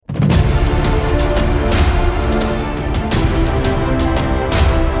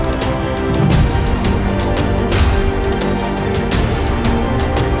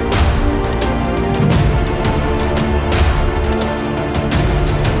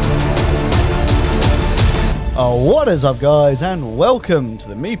What is up, guys, and welcome to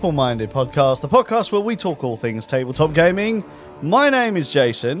the Meeple Minded podcast, the podcast where we talk all things tabletop gaming. My name is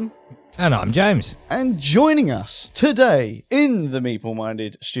Jason. And I'm James. And joining us today in the Meeple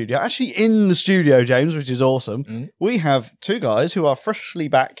Minded studio, actually in the studio, James, which is awesome, we have two guys who are freshly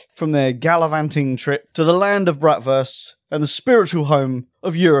back from their gallivanting trip to the land of Bratwurst and the spiritual home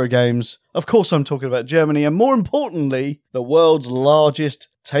of Eurogames. Of course, I'm talking about Germany, and more importantly, the world's largest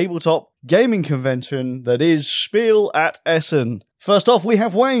tabletop gaming convention that is Spiel at Essen. First off, we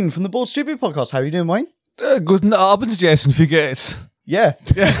have Wayne from the Board Stupid podcast. How are you doing, Wayne? Guten Abend, Jason, wie geht's? Yeah.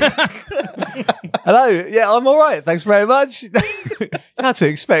 Hello. Yeah, I'm all right. Thanks very much. Had to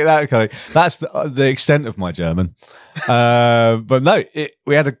expect that. Okay, that's the extent of my German. But no,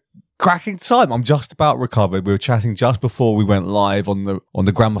 we had a cracking time. I'm just about recovered. We were chatting just before we went live on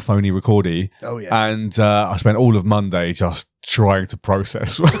the Gramophone recordy. Oh yeah. And I spent all of Monday just trying to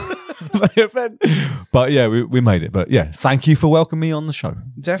process the event. But yeah, we made it. But yeah, thank you for welcoming me on the show.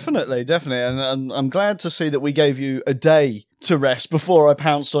 Definitely. And I'm glad to see that we gave you a day to rest before I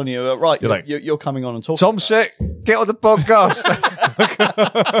pounced on you. Right, you're coming on and talking. Tom sick. Get on the podcast.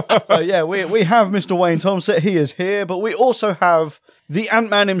 So yeah, we have Mr. Wayne Tomset. He is here, but we also have the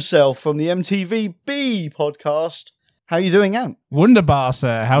Ant-Man himself from the MTVB podcast. How are you doing, Ant? Wunderbar,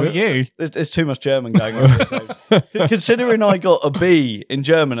 sir. How are you? There's too much German going on. Considering I got a B in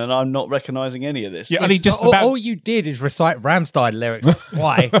German and I'm not recognising any of this. Yeah, only just all you did is recite Rammstein lyrics.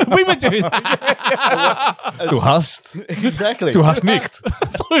 Why? We were doing that. Du hast. Exactly. Du hast nicht.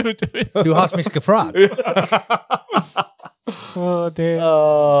 That's what we were doing. Du hast mich gefragt. Oh, dear.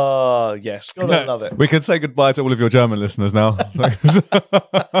 Oh, yes. God, I love it. We can say goodbye to all of your German listeners now.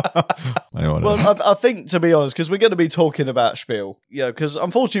 Well, I think, to be honest, because we're going to be talking about Spiel, because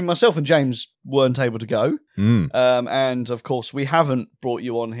unfortunately myself and James weren't able to go. And, of course, we haven't brought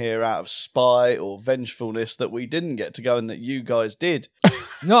you on here out of spite or vengefulness that we didn't get to go and that you guys did.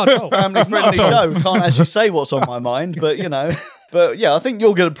 Not at all. Family-friendly show. Can't actually say what's on my mind, but, But yeah, I think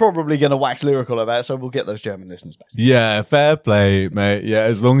you're probably going to wax lyrical about it, so we'll get those German listeners back. Yeah, fair play, mate. Yeah,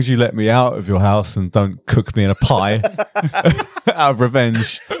 as long as you let me out of your house and don't cook me in a pie out of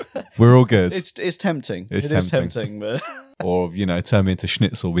revenge, we're all good. It's tempting. It is tempting, but or turn me into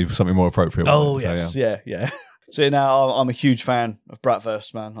schnitzel, be something more appropriate. Oh yes, yeah. So now I'm a huge fan of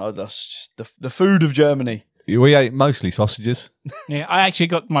Bratwurst, man. That's just the food of Germany. We ate mostly sausages. Yeah, I actually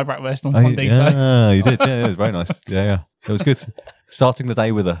got my breakfast on Sunday. You did. Yeah, it was very nice. Yeah. It was good. Starting the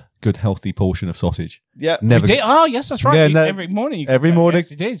day with a good, healthy portion of sausage. Yeah. Never. We did? Oh, yes, that's right. Yeah, no, every morning. Every morning.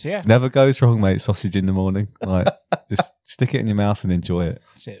 Yes, it is, yeah. Never goes wrong, mate. Sausage in the morning. Like, just stick it in your mouth and enjoy it.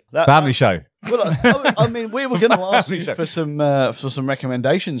 That's it. Family show. Well, I mean, we were going to ask you for some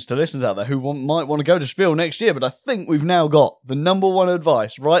recommendations to listeners out there who might want to go to Spiel next year, but I think we've now got the number one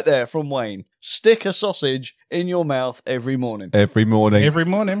advice right there from Wayne. Stick a sausage in your mouth every morning. Every morning. Every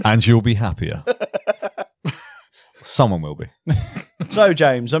morning. And you'll be happier. Someone will be. So,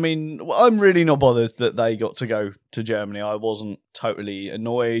 James, I mean, I'm really not bothered that they got to go to Germany. I wasn't totally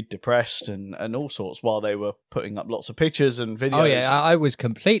annoyed, depressed, and all sorts while they were putting up lots of pictures and videos. Oh, yeah, I was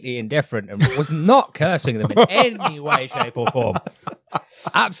completely indifferent and was not cursing them in any way, shape, or form.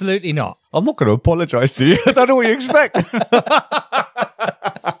 Absolutely not. I'm not going to apologise to you. I don't know what you expect.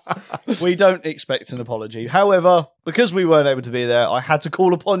 We don't expect an apology. However, because we weren't able to be there, I had to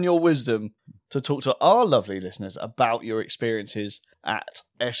call upon your wisdom to talk to our lovely listeners about your experiences at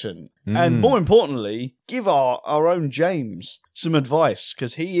Essen. And more importantly, give our own James some advice,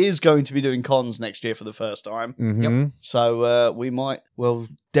 because he is going to be doing cons next year for the first time. Yep. So we might,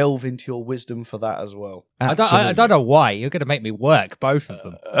 delve into your wisdom for that as well. I don't know why. You're going to make me work both of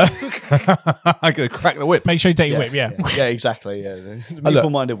them. I'm going to crack the whip. Make sure you take your whip, yeah. Yeah, exactly. Yeah. The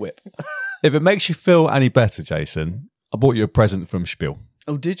Meeple-minded whip. If it makes you feel any better, Jason, I bought you a present from Spiel.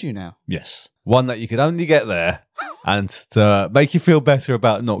 Oh, did you now? Yes. One that you could only get there and to make you feel better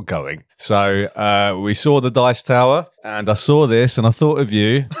about not going. So we saw the Dice Tower and I saw this and I thought of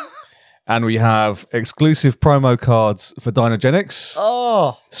you. And we have exclusive promo cards for Dynogenics.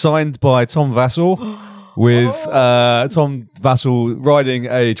 Oh. Signed by Tom Vassell with Tom Vassell riding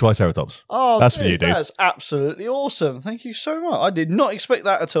a Triceratops. Oh, that's for you, dude. That's absolutely awesome. Thank you so much. I did not expect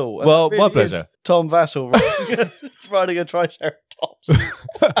that at all. And well, really my pleasure. Tom Vassell riding a Triceratops.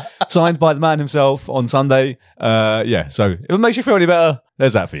 Signed by the man himself on Sunday. So if it makes you feel any better,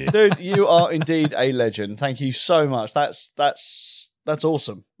 there's that for you. Dude, you are indeed a legend. Thank you so much. That's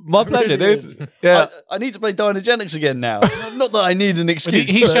awesome. My pleasure, dude. Yeah. I need to play Dynogenics again now. Not that I need an excuse.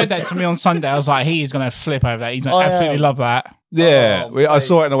 He showed that to me on Sunday. I was like, he is going to flip over that. He's going to absolutely love that. Yeah. I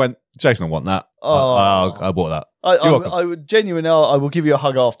saw it and I went, Jason will want that. Oh. I bought that. I welcome. would genuinely, I will give you a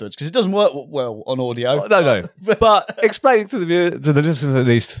hug afterwards because it doesn't work well on audio. Oh, no. But explaining to the listeners at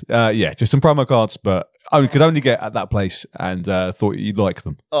least, just some promo cards, but I could only get at that place and thought you'd like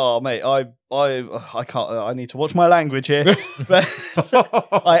them. Oh, mate, I can't. I need to watch my language here. But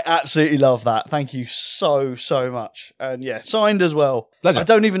I absolutely love that. Thank you so much. And yeah, signed as well. Pleasure. I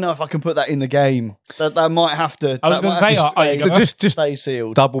don't even know if I can put that in the game. That might have to. I was going to say, are you gonna- Just stay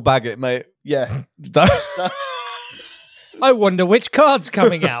sealed. double bag it, mate. Yeah. I wonder which card's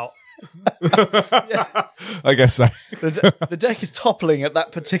coming out. I guess so. The deck is toppling at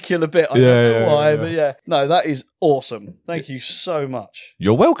that particular bit. I don't know why, but yeah. No, that is awesome. Thank you so much.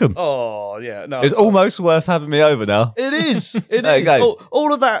 You're welcome. Oh, yeah. No, It's almost worth having me over now. It is. It There you is. go.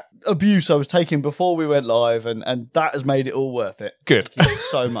 All of that abuse I was taking before we went live, and that has made it all worth it. Good. Thank you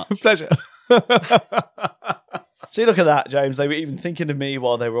so much. Pleasure. See, look at that, James. They were even thinking of me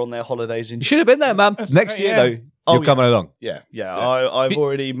while they were on their holidays in. You should have been there, man. That's Next great, year, yeah. though, you're coming along. Yeah. I've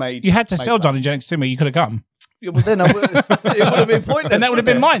already made. You had to made sell that. Johnny Jenks to me. You could have come. Yeah, well, then it would have been pointless. Then that would have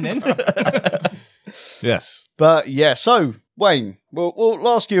been mine then. Yes. But yeah, so Wayne, we'll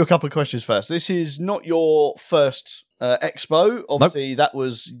ask you a couple of questions first. This is not your first expo. Obviously, that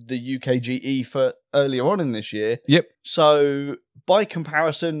was the UKGE for earlier on in this year. Yep. So, by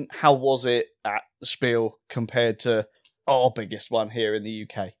comparison, how was it at the Spiel compared to our biggest one here in the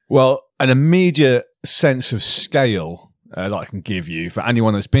UK? Well, an immediate sense of scale that I can give you for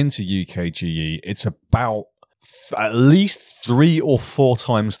anyone that's been to UKGE, it's about at least 3 or 4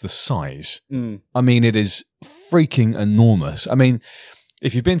 times the size. I mean, it is freaking enormous. I mean,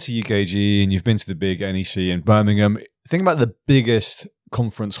 if you've been to UKGE and you've been to the big NEC in Birmingham, think about the biggest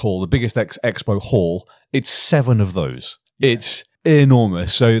conference hall, the biggest expo hall. It's 7 of those. It's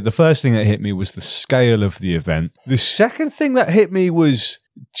enormous. So the first thing that hit me was the scale of the event. The second thing that hit me was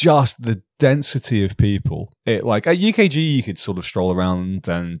just the density of people. It, like at UKGE, you could sort of stroll around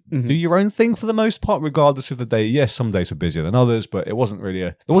and do your own thing for the most part, regardless of the day. Yes, some days were busier than others, but there wasn't really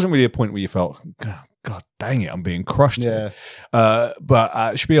a point where you felt, God dang it, I'm being crushed here. But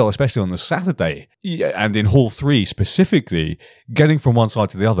at Spiel, especially on the Saturday, and in Hall 3 specifically, getting from one side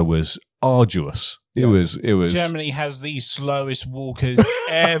to the other was arduous. It was. Germany has the slowest walkers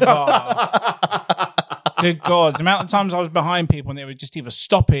ever. Good God. The amount of times I was behind people and they were just either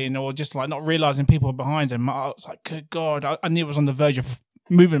stopping or just like not realising people were behind them. I was like, good God. I knew it was on the verge of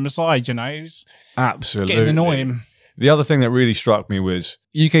moving them aside, you know. It was Absolutely getting annoying. The other thing that really struck me was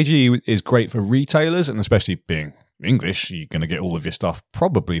UKGE is great for retailers, and especially being English, you're going to get all of your stuff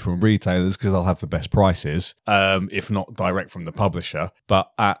probably from retailers because they'll have the best prices, if not direct from the publisher.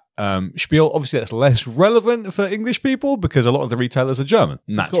 But at Spiel, obviously that's less relevant for English people because a lot of the retailers are German.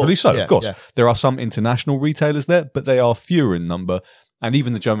 Naturally so, of course. Yeah. There are some international retailers there, but they are fewer in number. And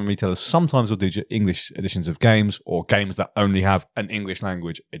even the German retailers sometimes will do English editions of games or games that only have an English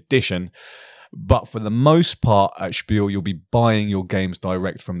language edition. But for the most part, at Spiel, you'll be buying your games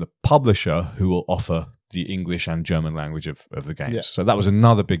direct from the publisher who will offer the English and German language of the games. Yeah. So that was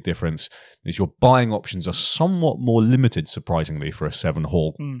another big difference, is your buying options are somewhat more limited, surprisingly, for a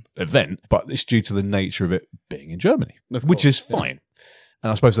 7-hall event, but it's due to the nature of it being in Germany, which is fine.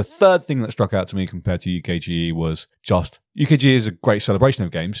 And I suppose the third thing that struck out to me compared to UKGE was just UKGE is a great celebration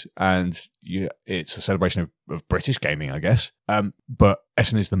of games, and it's a celebration of British gaming, I guess. But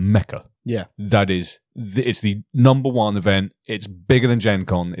Essen is the mecca. Yeah. That is, it's the number one event. It's bigger than Gen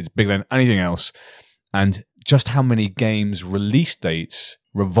Con. It's bigger than anything else. And just how many games release dates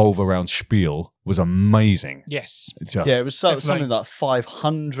revolve around Spiel was amazing. Yes. It was something like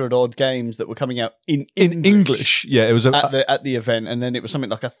 500 odd games that were coming out in English. Yeah, it was at the event, and then it was something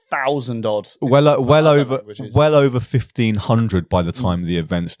like 1,000 odd. Well over 1,500 by the time the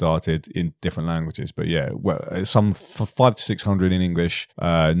event started in different languages. But yeah, some 500 to 600 in English.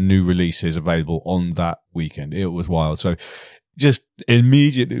 New releases available on that weekend. It was wild. So just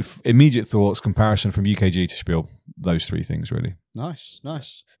immediate thoughts, comparison from UKG to Spiel. Those 3 things really. Nice.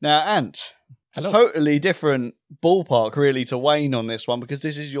 Now, Ant, totally different ballpark really to Wayne on this one, because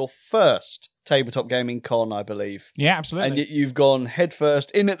this is your first tabletop gaming con, I believe. Yeah, absolutely. And yet you've gone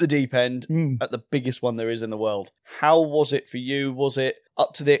headfirst in at the deep end at the biggest one there is in the world. How was it for you? Was it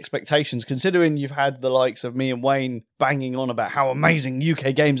up to the expectations, considering you've had the likes of me and Wayne banging on about how amazing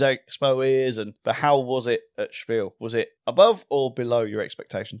UK Games Expo is, but how was it at Spiel? Was it above or below your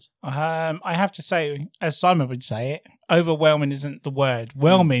expectations? I have to say, as Simon would say it, overwhelming isn't the word.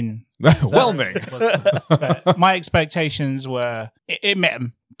 Whelming. Whelming. But my expectations were, it met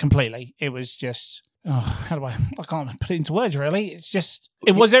them completely. It was just how do I can't put it into words really. It's just,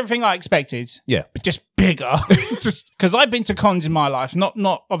 it was everything I expected. Yeah. But just bigger. Just because I've been to cons in my life, not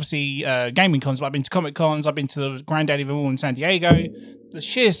obviously gaming cons, but I've been to Comic Cons, I've been to the granddaddy of them all in San Diego. The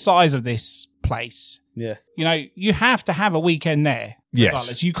sheer size of this place. Yeah. You know, you have to have a weekend there. Yes.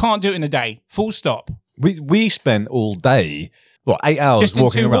 Regardless. You can't do it in a day. Full stop. We spent all day, 8 hours Just in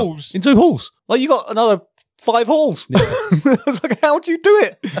walking 2 around. halls. In 2 halls. Like, you got another 5 halls. It's like, how do you do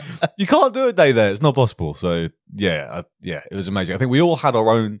it? You can't do a day there. It's not possible. So, yeah, it was amazing. I think we all had our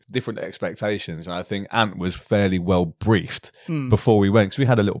own different expectations, and I think Ant was fairly well briefed before we went, because we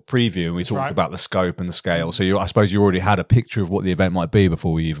had a little preview and we talked about the scope and the scale. So I suppose you already had a picture of what the event might be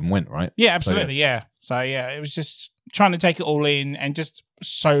before we even went, right? Yeah, absolutely. So, it was just trying to take it all in, and just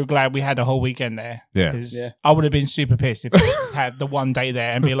so glad we had a whole weekend there. Yeah. 'Cause I would have been super pissed if we just had the one day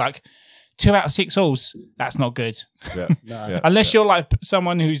there and be like, 2 out of 6 halls, that's not good. Yeah. Unless you're like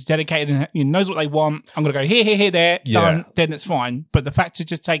someone who's dedicated and knows what they want. I'm going to go here, there, done, then it's fine. But the fact to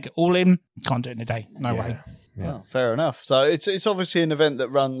just take it all in, can't do it in a day. No way. Yeah. Oh, fair enough. So it's obviously an event that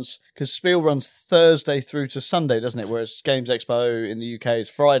runs, because Spiel runs Thursday through to Sunday, doesn't it? Whereas Games Expo in the UK is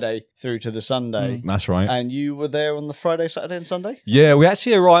Friday through to the Sunday. That's right. And you were there on the Friday, Saturday, and Sunday? Yeah, we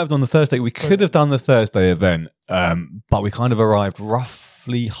actually arrived on the Thursday. We could have done the Thursday event, but we kind of arrived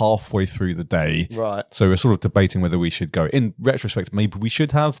roughly halfway through the day. Right. So we're sort of debating whether we should go. In retrospect, maybe we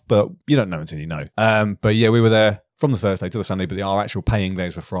should have, but you don't know until you know. But yeah, we were there from the Thursday to the Sunday, but our actual paying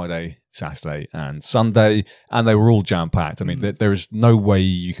days were Friday, Saturday, and Sunday, and they were all jam-packed. I mean, there is no way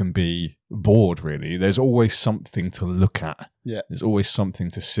you can be bored, really. There's always something to look at. Yeah. There's always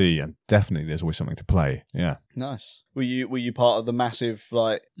something to see, and definitely there's always something to play. Yeah. Nice. Were you part of the massive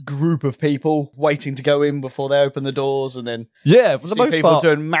group of people waiting to go in before they open the doors, and then Yeah, for the see most people part.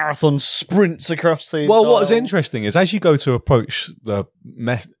 doing marathon sprints across the Well, entire what was hall? interesting is as you go to approach the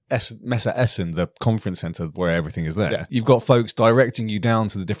Messe Essen, the conference centre where everything is there, you've got folks directing you down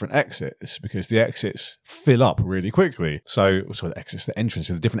to the different exits, because the exits fill up really quickly. So the exits, the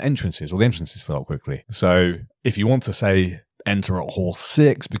entrances, the different entrances, or the entrances fill up quickly. So if you want to say enter at hall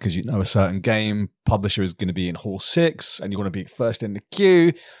 6 because you know a certain game publisher is going to be in hall 6 and you want to be first in the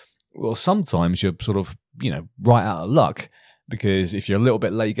queue, well, sometimes you're sort of, right out of luck. Because if you're a little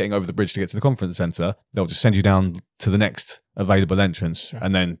bit late getting over the bridge to get to the conference centre, they'll just send you down to the next available entrance,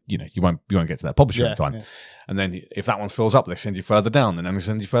 and then you won't get to that publisher in time. Yeah. And then if that one fills up, they send you further down, and then they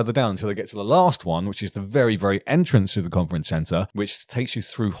send you further down until they get to the last one, which is the very, very entrance to the conference centre, which takes you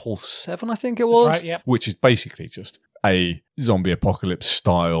through hall 7, I think it was, That's right, yep. Which is basically just a zombie apocalypse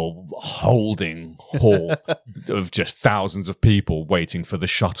style holding hall of just thousands of people waiting for the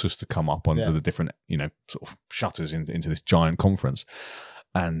shutters to come up onto the different, sort of shutters into this giant conference.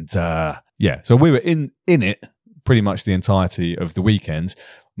 And so we were in it pretty much the entirety of the weekend,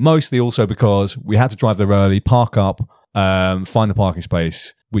 mostly also because we had to drive there early, park up, find the parking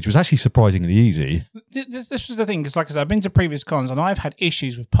space, which was actually surprisingly easy. This was the thing, because like I said, I've been to previous cons and I've had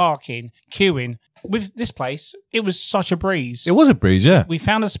issues with parking, queuing. With this place, it was such a breeze. It was a breeze, yeah. We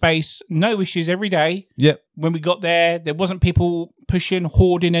found a space, no issues every day. Yep. When we got there wasn't people pushing,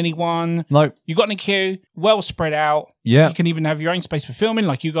 hoarding anyone. No. You got in a queue, well spread out. Yeah. You can even have your own space for filming,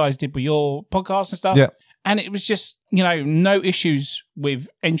 like you guys did with your podcast and stuff. Yeah. And it was just, no issues with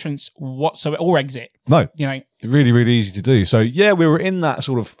entrance whatsoever, or exit. No. Really, really easy to do. So, yeah, we were in that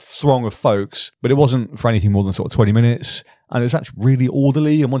sort of throng of folks, but it wasn't for anything more than sort of 20 minutes. And it's actually really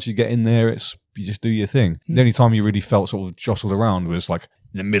orderly. And once you get in there, you just do your thing. The only time you really felt sort of jostled around was like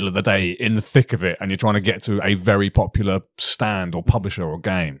in the middle of the day, in the thick of it, and you're trying to get to a very popular stand or publisher or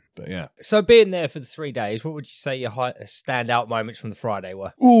game. But yeah. So being there for the 3 days, what would you say your standout moments from the Friday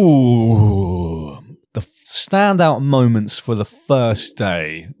were? Ooh. The standout moments for the first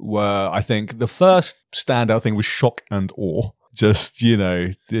day were, I think, the first standout thing was shock and awe. Just,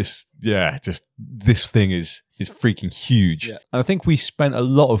 this thing is freaking huge. Yeah. And I think we spent a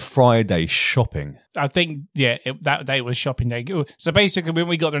lot of Friday shopping. I think, that day was shopping day. So basically, when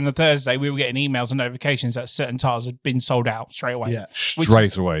we got there on the Thursday, we were getting emails and notifications that certain titles had been sold out straight away. Yeah,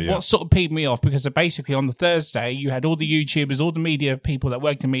 straight away, yeah. What sort of peeved me off, because basically on the Thursday, you had all the YouTubers, all the media people that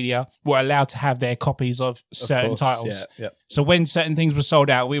worked in media were allowed to have their copies of certain titles. Yeah. So when certain things were sold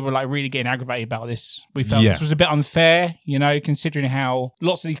out, we were really getting aggravated about this. We felt this was a bit unfair, considering how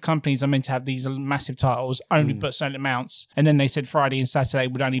lots of these companies companies are meant to have these massive titles, only put certain amounts, and then they said Friday and Saturday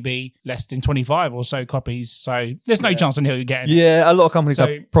would only be less than 25 or so copies. So there's no chance on Hill you're getting it. Yeah, a lot of companies So-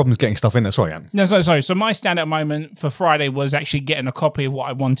 have problems getting stuff in there. Sorry, Anne. No, sorry. So my standout moment for Friday was actually getting a copy of what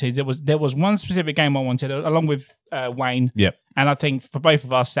I wanted. There was one specific game I wanted, along with Wayne. Yep. And I think for both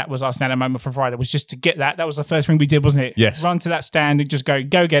of us, that was our standout moment for Friday, was just to get that. That was the first thing we did, wasn't it? Yes. Run to that stand and just go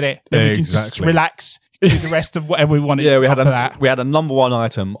get it. Then we can just Exactly. relax, do the rest of whatever we wanted. Yeah, we had after that. a number one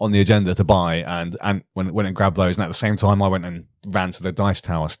item on the agenda to buy, and went and grabbed those. And at the same time, I went and ran to the Dice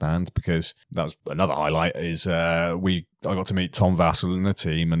Tower stand, because that was another highlight. Is I got to meet Tom Vassell and the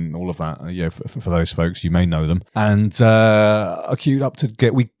team and all of that. Yeah, for those folks, you may know them. And I queued up to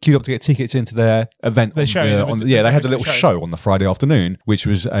get tickets into their event. The show, They had a little show. show on the Friday afternoon, which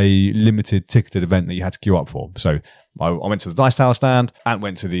was a limited ticketed event that you had to queue up for. So I went to the Dice Tower stand and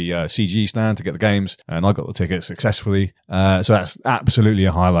went to the CG stand to get the games, and I got the tickets successfully. So that's absolutely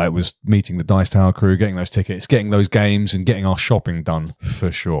a highlight, was meeting the Dice Tower crew, getting those tickets, getting those games, and getting our shopping done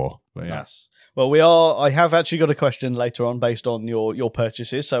for sure. But yeah. Nice. Well, I have actually got a question later on based on your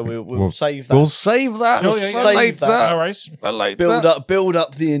purchases, so we'll save that. We'll save that. Sure, for yeah, later. save that. No worries. For later. Build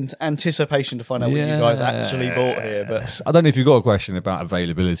up the anticipation to find out what you guys actually bought here. But Yes. I don't know if you've got a question about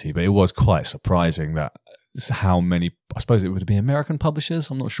availability, but it was quite surprising that how many, I suppose it would be American publishers,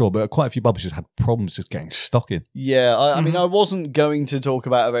 I'm not sure, but quite a few publishers had problems just getting stock in. yeah, I mean, I wasn't going to talk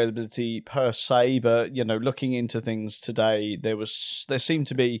about availability per se, but looking into things today, there seemed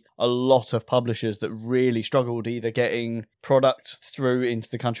to be a lot of publishers that really struggled either getting product through into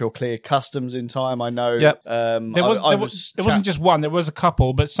the country or clear customs in time. I know. Yep. It wasn't just one. There was a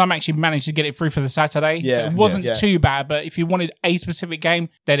couple, but some actually managed to get it through for the Saturday. Yeah, So it wasn't yeah. too bad. But if you wanted a specific game,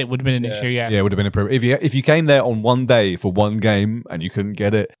 then it would have been an issue. Yeah. Yeah, it would have been a problem. If you came there on one day for one game and you couldn't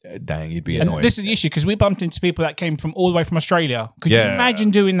get it, dang, you'd be And annoyed. this is the issue, because we bumped into people that came from all the way from Australia. Could you Yeah. imagine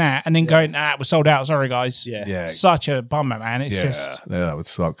doing that and then going, we're sold out. Sorry, guys. Yeah. yeah, Such a bummer, man. It's yeah, just. yeah, that would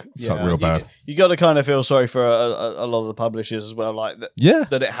suck. Suck Yeah, real bad. You got to kind of feel sorry for a lot of the publishers as well, like that. Yeah.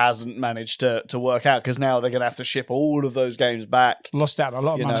 That it hasn't managed to work out, because now they're going to have to ship all of those games back. Lost out on a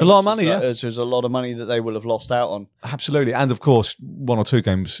lot of money. It's a lot of money, yeah. There's a lot of money that they will have lost out on. Absolutely. And of course, one or two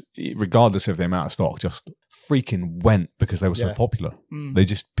games, regardless of the amount of stock, just freaking went because they were so Yeah. popular.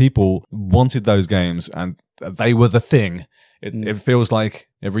 People wanted those games and they were the thing. It feels like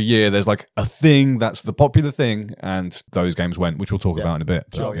every year there's like a thing that's the popular thing, and those games went, which we'll talk about in a bit.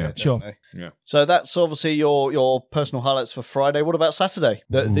 But, Sure, yeah. Sure. definitely. Yeah. So that's obviously your personal highlights for Friday. What about Saturday?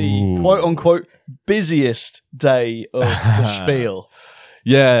 The Ooh. quote unquote busiest day of the spiel.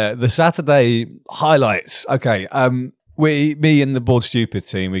 Yeah, the Saturday highlights. Okay, me and the Board Stupid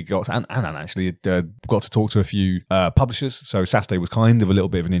team, we got, and Anna actually got to talk to a few publishers. So Saturday was kind of a little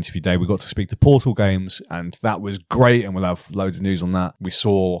bit of an interview day. We got to speak to Portal Games, and that was great. And we'll have loads of news on that. We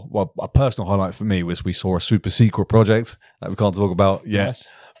saw, a personal highlight for me was we saw a super secret project that we can't talk about yet. Nice.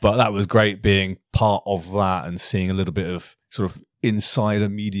 But that was great being part of that and seeing a little bit of sort of insider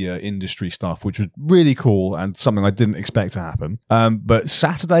media industry stuff, which was really cool and something I didn't expect to happen. But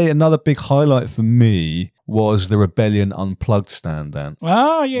Saturday, another big highlight for me was the Rebellion Unplugged stand, Dan.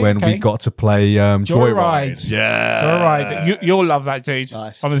 Oh, yeah. When okay. we got to play Joyride. Joyride. Yeah. Joyride. You'll love that, dude.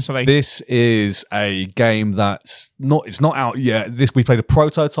 Nice. Honestly. This is a game that's it's not out yet. We played a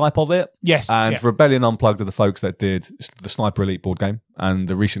prototype of it. Yes. And yeah. Rebellion Unplugged are the folks that did the Sniper Elite board game and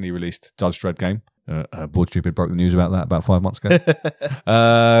the recently released Judge Dredd game. Board Stupid broke the news about that about 5 months ago.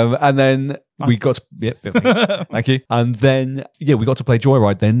 And then we got to, thank you. And then, we got to play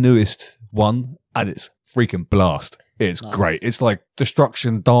Joyride, their newest one, and it's freaking blast. It's great. It's like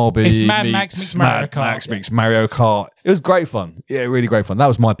Destruction Derby. It's Mad Max meets Mario Kart. Max meets Mario Kart. It was great fun. Yeah, really great fun. That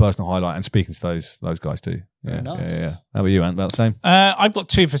was my personal highlight. And speaking to those guys too. Yeah, Very nice. yeah. How about you, Ant? About the same? I've got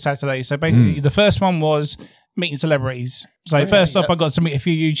two for Saturday. So basically, the first one was meeting celebrities. So first off, I got to meet a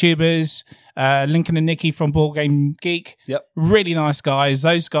few YouTubers, Lincoln and Nikki from Board Game Geek. Yep. Really nice guys.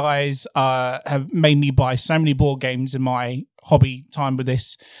 Those guys have made me buy so many board games in my hobby time with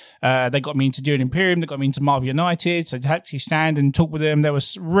this. They got me into Dune Imperium. They got me into Marvel United. So to actually stand and talk with them, there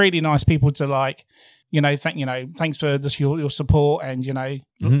was really nice people to like. Thanks for your support, and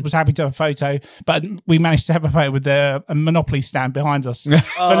was happy to have a photo. But we managed to have a photo with a Monopoly stand behind us.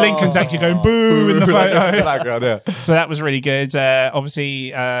 So Lincoln's actually going boo in the photo. Background, yeah. So that was really good.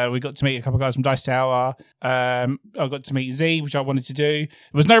 Obviously, we got to meet a couple of guys from Dice Tower. I got to meet Z, which I wanted to do. There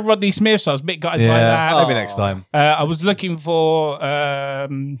was no Rodney Smith, so I was a bit gutted by that. Maybe next time. I was looking for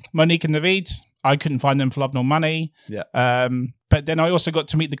Monique and Naveed. I couldn't find them for love nor money. Yeah. But then I also got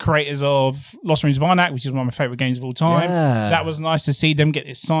to meet the creators of Lost Ruins of Arnak, which is one of my favorite games of all time. Yeah. That was nice to see them get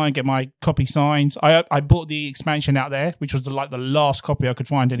this signed, get my copy signed. I bought the expansion out there, which was the last copy I could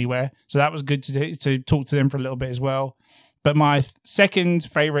find anywhere. So that was good to talk to them for a little bit as well. But my second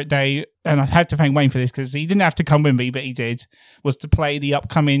favorite day, and I had to thank Wayne for this because he didn't have to come with me, but he did, was to play the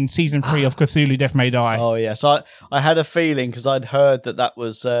upcoming season 3 of Cthulhu Death May Die. Oh yeah, so I had a feeling because I'd heard that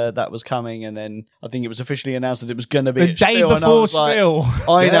was coming, and then I think it was officially announced that it was going to be The at day Spiel, and I before was like, Spiel.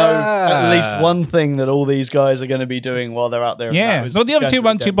 I know Yeah. at least one thing that all these guys are going to be doing while they're out there. and Yeah, that was well, the other going two to be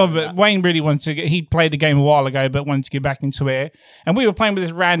weren't too Dead bothered, Man. but Wayne really wanted to he played the game a while ago, but wanted to get back into it. And we were playing with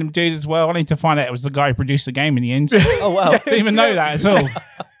this random dude as well. I need to find out it was the guy who produced the game in the end. Oh wow, Didn't even know that at all.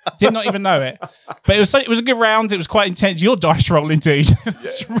 Did not even know it. But it was a good round. It was quite intense. Your dice rolling, dude.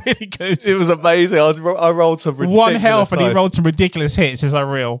 It's really good. It was amazing. I rolled some ridiculous One health and he dice. rolled some ridiculous hits. Is that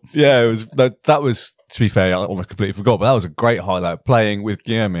real? Yeah, it was. That was, to be fair, I almost completely forgot, but that was a great highlight. Playing with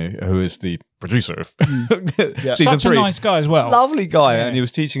Guillermo, who is the producer of season Such 3. a nice guy as well. Lovely guy, Yeah. and he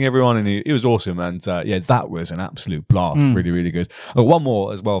was teaching everyone, and he was awesome. And yeah, that was an absolute blast. Really, really good. One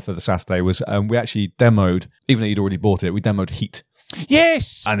more as well for the Saturday was we actually demoed, even though you'd already bought it, we demoed Heat.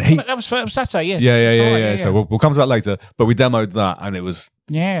 Yes. And Heat. That was for Saturday, yes. Yeah, That's right, yeah. So we'll come to that later, but we demoed that, and it was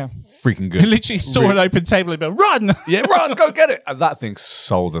yeah. freaking I good. literally saw an open table and go, run! Yeah, run, go get it. And that thing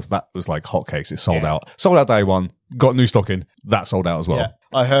sold us. That was like hotcakes. It sold Yeah. out. Sold out day one. Got new stock in. That sold out as well. yeah.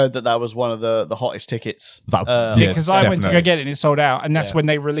 I heard that was one of the hottest tickets. That, Yeah, because I went to go definitely. get it and it sold out. And that's Yeah. when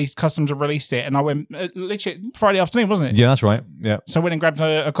they customs have released it. And I went, literally, Friday afternoon, wasn't it? Yeah, that's right. Yeah. So I went and grabbed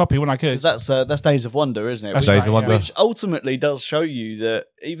a copy when I could. 'Cause that's Days of Wonder, isn't it? That's Days right, of Wonder. yeah. Which ultimately does show you that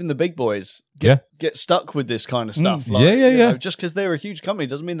even the big boys Yeah. get stuck with this kind of stuff. Yeah, yeah, you yeah. know, just because they're a huge company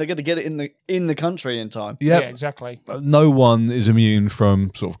doesn't mean they're going to get it in the country in time. Yeah, Yeah. exactly. No one is immune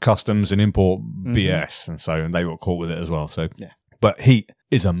from sort of customs and import BS. And so they got caught with it as well. So, Yeah. But Heat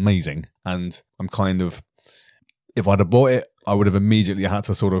is amazing. And I'm kind of, if I'd have bought it, I would have immediately had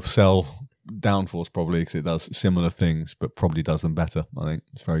to sort of sell Downforce probably because it does similar things, but probably does them better. I think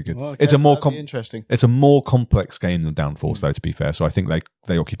it's very good. Well, okay, It's a more that'd be interesting. It's a more complex game than Downforce, though, to be fair. So I think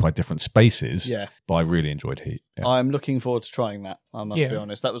they occupy different spaces. Yeah. But I really enjoyed Heat. Yeah. I'm looking forward to trying that. I must Yeah. be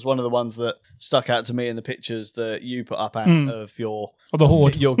honest. That was one of the ones that stuck out to me in the pictures that you put up of your Or the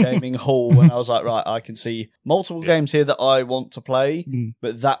Horde. your gaming hall. And I was like, right, I can see multiple games here that I want to play,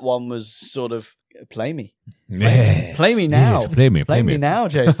 but that one was sort of play me. Yes. Play me now. Yes, play me. Play me now,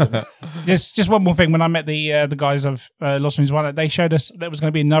 Jason. Just one more thing. When I met the guys of Lost Ruins One, they showed us there was going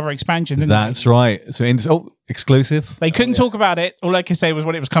to be another expansion, didn't That's right. So, exclusive. they? They couldn't talk about it. All they could say was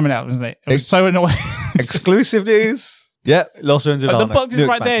when it was coming out, wasn't it? It was so annoying. Exclusive news. Yeah, Lost Ruins of the Arnak. box is New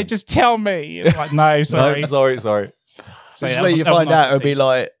right there. expansion. Just tell me. It's like, no, sorry. No, sorry. So, This yeah, is where you that was find nice out it'll be tease.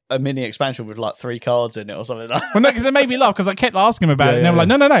 like a mini expansion with like 3 cards in it or something like that. Well, no, because it made me laugh because I kept asking them about it, and they Yeah, were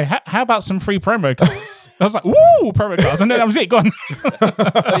like, "No. How about some free promo cards?" I was like, "Woo, promo cards!" And then that was it. Gone.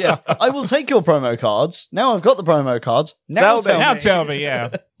 But yes, I will take your promo cards. Now I've got the promo cards. Now tell Now me. tell me, yeah.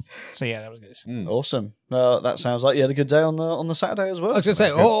 So yeah, that was good. Awesome. That sounds like you had a good day on the Saturday as well. I was going to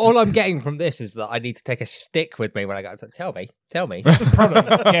say, all I'm getting from this is that I need to take a stick with me when I go. Tell me.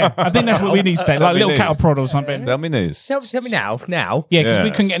 Yeah, I think that's what we need to take, like a That'd be little nice. cattle prod or something. Tell me news. Tell me now. Yeah, because we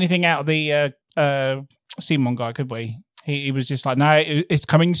Yes. couldn't get anything out of the Simon guy, could we? He was just like, "No, it's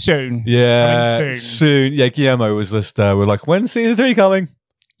coming soon." Yeah, Coming soon. Yeah, Guillermo was just, we're like, when's season 3 coming?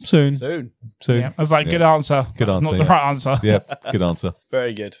 Soon. Soon. Yeah, I was like, "Good answer." Good Not answer, the yeah. right answer. Yep, good answer.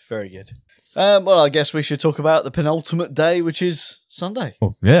 Very good. Very good. Well, I guess we should talk about the penultimate day, which is Sunday.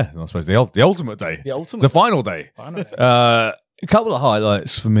 Well, yeah, I suppose the ultimate day. The ultimate. The final day. A couple of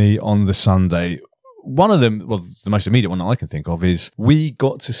highlights for me on the Sunday. One of them, well, the most immediate one that I can think of is we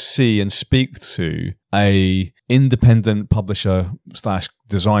got to see and speak to a independent publisher /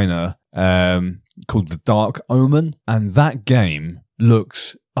 designer called The Dark Omen, and that game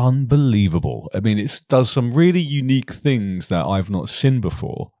looks unbelievable. I mean, it does some really unique things that I've not seen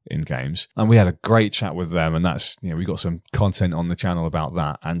before in games, and we had a great chat with them, and that's, we got some content on the channel about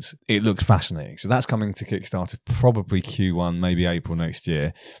that, and it looks fascinating. So that's coming to Kickstarter probably Q1, maybe April next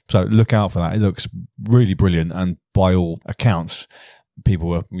year, so look out for that. It looks really brilliant, and by all accounts people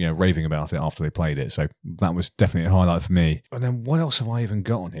were raving about it after they played it, so that was definitely a highlight for me. And then what else have I even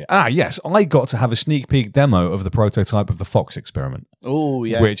got on here? Yes, I got to have a sneak peek demo of the prototype of the Fox experiment, Oh,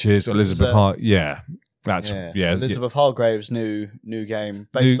 yeah. which is Elizabeth Hart. That's Elizabeth Hargrave's new game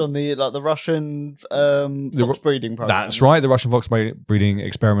based on the Russian fox breeding program. That's right, the Russian fox breeding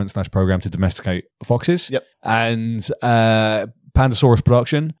experiment / program to domesticate foxes. Yep. And Pandasaurus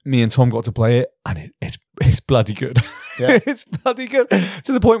production. Me and Tom got to play it, and it's bloody good. Yeah. It's bloody good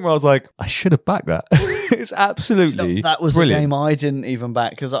to the point where I was like, I should have backed that. It's absolutely That was brilliant. a game I didn't even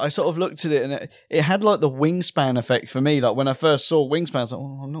back because I sort of looked at it and it had like the Wingspan effect for me. Like when I first saw Wingspan, I was like,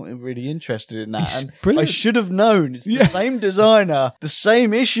 I'm not really interested in that. It's and brilliant. I should have known. It's the Yeah. same designer, the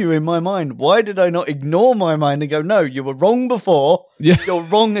same issue in my mind. Why did I not ignore my mind and go, no, you were wrong before. Yeah. You're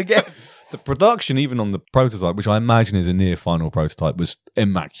wrong again. The production, even on the prototype, which I imagine is a near final prototype, was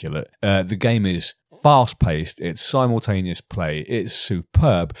immaculate. The game is fast-paced, it's simultaneous play, it's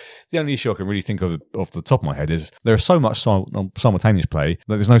superb. The only issue I can really think of off the top of my head is there is so much simultaneous play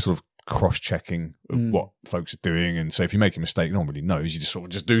that there's no sort of cross-checking of what folks are doing, and so if you make a mistake, no one really knows, you just sort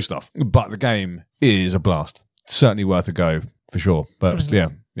of just do stuff. But the game is a blast. Certainly worth a go, for sure. But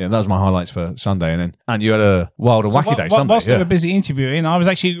yeah, that was my highlights for Sunday. And you had a wild and wacky day Sunday. Whilst they were busy interviewing, I was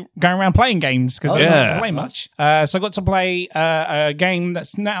actually going around playing games because I didn't play much. So I got to play a game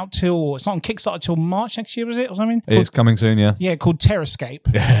that's now it's not on Kickstarter till March next year, was it, or something? It's coming soon, yeah. Yeah, called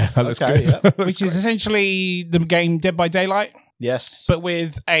Terrascape, Yeah, that looks Okay, good. yeah. which is essentially the game Dead by Daylight, Yes. but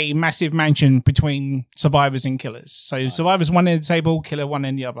with a massive mansion between survivors and killers. So survivors one end of the table, killer one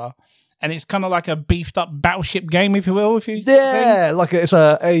end the other. And it's kind of like a beefed up battleship game, if you will. Yeah, like it's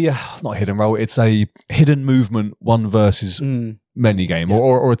a not a hidden role. It's a hidden movement one versus many game,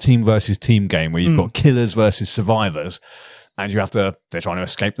 or a team versus team game where you've got killers versus survivors, and they're trying to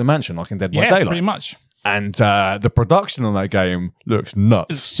escape the mansion, like in Dead by Daylight. Pretty much. And the production on that game looks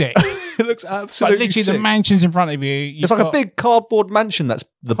nuts. It's sick. It looks Like absolutely literally sick. the mansion's in front of you. It's like a big cardboard mansion. That's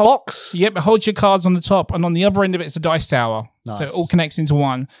the box. Yep, it holds your cards on the top, and on the other end of it, it's a dice tower. Nice. So it all connects into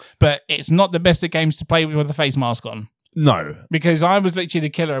one. But it's not the best of games to play with a face mask on. No, Because I was literally the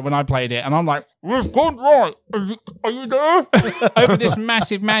killer when I played it, and I'm like, "Where's God right? Are you there?" Over this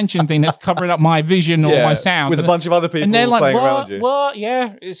massive mansion thing that's covering up my vision or my sound. with a bunch of other people and they're like, playing what? around you. What?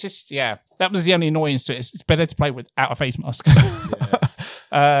 Yeah, it's just, yeah. That was the only annoyance to it. It's better to play without a face mask.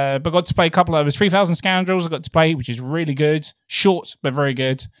 But got to play a couple of others. 3,000 Scoundrels I got to play, which is really good. Short, but very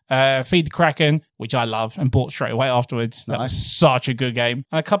good. Feed the Kraken, which I love and bought straight away afterwards. That was such a good game.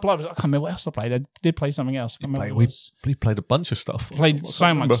 And a couple others. I can't remember what else I played. I did play something else. I can't remember what it was. We played a bunch of stuff. Played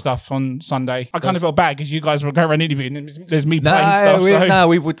so much stuff on Sunday. I kind of felt bad because you guys were going around interviewing and there's me playing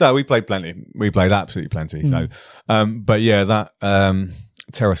stuff. We played plenty. We played absolutely plenty. So, but yeah, that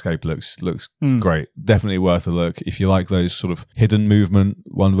Terrascape looks great. Definitely worth a look if you like those sort of hidden movement,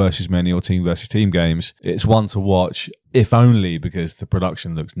 one versus many or team versus team games. It's one to watch, if only because the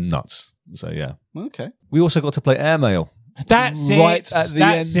production looks nuts. So yeah. Okay. We also got to play Airmail. That's it. Right at the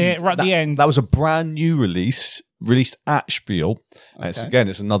That's end. it. Right at the end. That was a brand new release, released at Spiel. And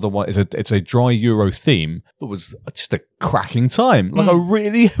it's another one. It's a dry Euro theme. It was just a cracking time. Like a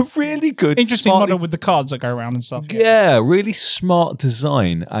really good, interesting smart- model with the cards that go around and stuff. Yeah, really smart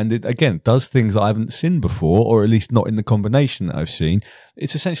design. And it, again, does things that I haven't seen before, or at least not in the combination that I've seen.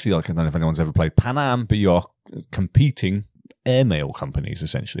 It's essentially like, I don't know if anyone's ever played Pan Am, but you are competing airmail companies,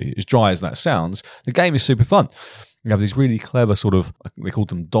 essentially. As dry as that sounds, the game is super fun. You have these really clever sort of, they called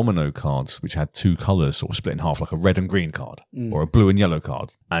them domino cards, which had two colours sort of split in half, like a red and green card or a blue and yellow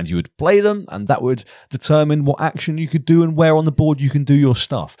card. And you would play them, and that would determine what action you could do and where on the board you can do your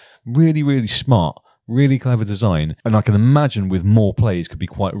stuff. Really, really smart. Really clever design. And I can imagine with more plays could be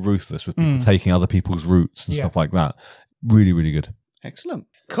quite ruthless with people taking other people's routes and stuff like that. Really, really good. Excellent.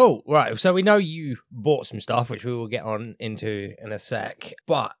 Cool. Right. So we know you bought some stuff, which we will get on into in a sec.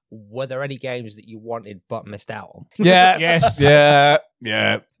 But were there any games that you wanted but missed out on? Yeah. Yes.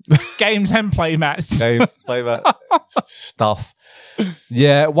 Yeah. Games and play mats. Game, play that stuff.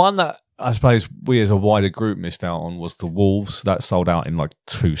 Yeah, one that I suppose we as a wider group missed out on was the Wolves. That sold out in like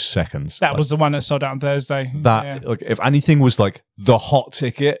 2 seconds. That was the one that sold out on Thursday. That, like, if anything was like the hot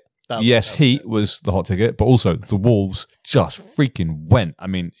ticket, yes, Heat was the hot ticket, but also the Wolves just freaking went. I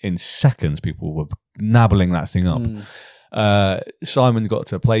mean, in seconds, people were nabbling that thing up. Simon got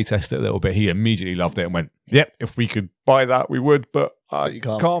to play test it a little bit. He immediately loved it and went, yep, if we could buy that, we would, but you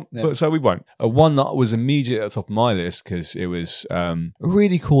can't. Yeah. But so we won't. One that was immediate at the top of my list because it was a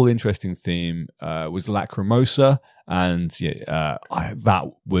really cool, interesting theme was Lacrimosa. And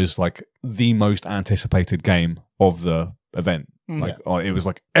that was like the most anticipated game of the event. Like it was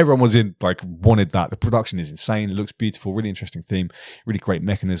like everyone was wanted that. The production is insane. It looks beautiful. Really interesting theme. Really great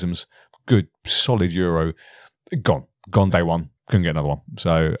mechanisms. Good, solid Euro. Gone day one. Couldn't get another one.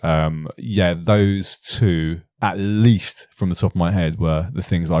 So those two, at least from the top of my head, were the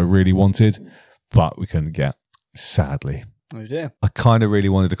things I really wanted, but we couldn't get. Sadly. Oh dear. I kind of really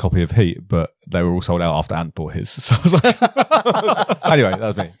wanted a copy of Heat, but they were all sold out after Ant bought his. So I was like, anyway, that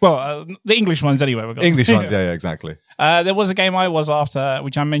was me. Well, the English ones anyway. We've got. English ones, yeah, exactly. There was a game I was after,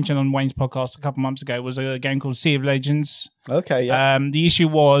 which I mentioned on Wayne's podcast a couple months ago. Was a game called Sea of Legends. Okay, yeah. The issue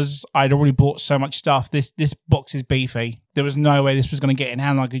was I'd already bought so much stuff. This box is beefy. There was no way this was going to get in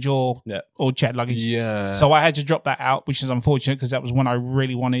hand luggage or checked luggage. Yeah. So I had to drop that out, which is unfortunate because that was one I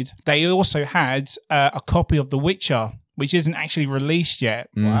really wanted. They also had a copy of The Witcher, which isn't actually released yet.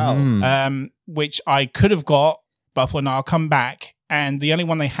 Wow. Which I could have got, but I thought, no, I'll come back. And the only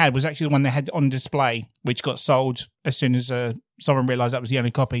one they had was actually the one they had on display, which got sold as soon as someone realised that was the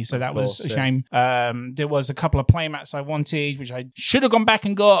only copy. So that was a shame. There was a couple of playmats I wanted, which I should have gone back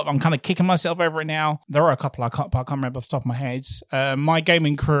and got. I'm kind of kicking myself over it now. There are a couple I can't remember off the top of my head. My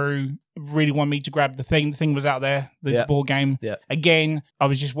gaming crew really wanted me to grab the thing. The thing was out there, the board game. Yeah. Again, I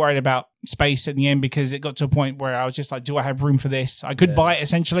was just worried about space at the end because it got to a point where I was just like, do I have room for this? I could buy it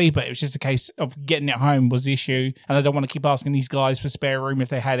essentially, but it was just a case of getting it home was the issue. And I don't want to keep asking these guys for spare room if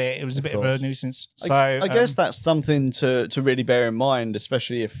they had it. It was a bit of a nuisance. So I guess that's something to really bear in mind,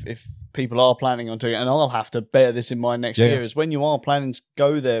 especially if people are planning on doing it, and I'll have to bear this in mind next year, is when you are planning to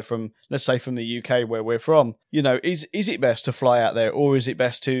go there from, let's say from the UK where we're from, you know, is it best to fly out there, or is it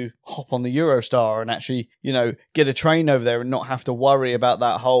best to hop on the Eurostar and actually, you know, get a train over there and not have to worry about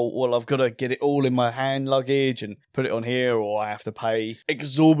that whole, well, I've got to get it all in my hand luggage and put it on here, or I have to pay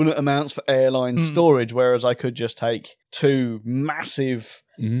exorbitant amounts for airline storage, whereas I could just take 2 massive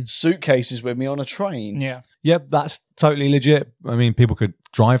suitcases with me on a train. Yeah. Yep, that's totally legit. I mean, people could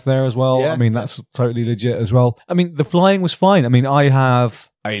drive there as well. Yeah. I mean, that's totally legit as well. I mean, the flying was fine. I mean, I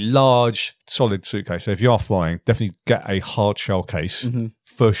have a large, solid suitcase. So if you are flying, definitely get a hard shell case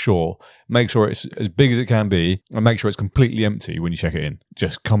for sure. Make sure it's as big as it can be, and make sure it's completely empty when you check it in.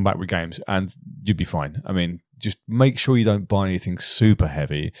 Just come back with games and you'd be fine. I mean, just make sure you don't buy anything super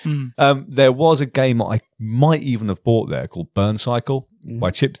heavy. There was a game I might even have bought there called Burn Cycle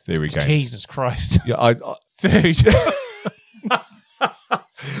by Chip Theory Games. Jesus Christ. Yeah, Dude.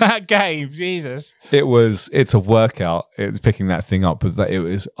 That game, Jesus. It's a workout. It's picking that thing up, but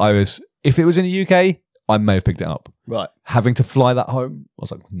if it was in the UK, I may have picked it up. Right. Having to fly that home, I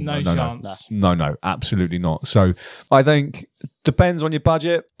was like, No chance. No, absolutely not. So I think depends on your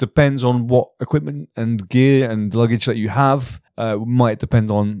budget, depends on what equipment and gear and luggage that you have. Might depend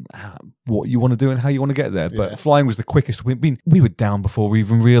on what you want to do and how you want to get there. But flying was the quickest. We were down before we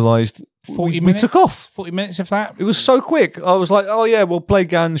even realised 40 we minutes? took off. 40 minutes, if that. It was so quick. I was like, oh yeah, we'll play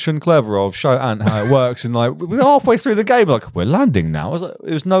Genshin Cleverov, show Ant how it works. And like, we're halfway through the game, like, we're landing now. I was like,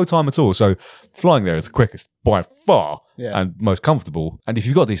 it was no time at all. So flying there is the quickest by far and most comfortable. And if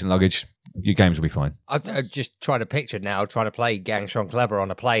you've got decent luggage, your games will be fine. I'm just trying to picture now, trying to play Genshin Clever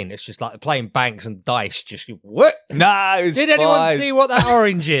on a plane. It's just like playing banks and dice. Just what? No, it's Did anyone see what that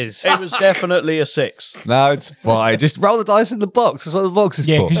orange is? It was definitely a 6. No, it's fine. Just roll the dice in the box. That's what the box is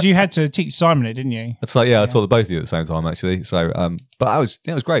Yeah, for. because you had to teach Simon it, didn't you? That's like, I taught the both of you at the same time, actually. So, but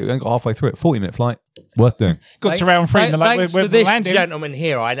it was great. We only got halfway through it. 40-minute flight. Worth doing. Got to round 3 and Thanks we're to this landing. gentleman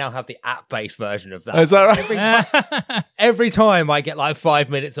here, I now have the app-based version of that. Is that right? Every time I get like 5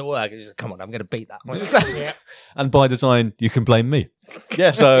 minutes at work, it's just, come on, I'm going to beat that one. And by design, you can blame me.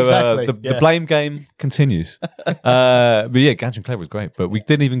 Yes, So exactly. the blame game continues. But yeah, Genshin Clever was great, but we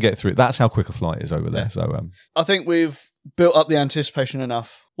didn't even get through it. That's how quick a flight is over there. So I think we've built up the anticipation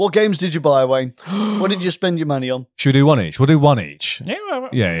enough. What games did you buy, Wayne? What did you spend your money on? should we do one each? We'll do one each. Yeah, well,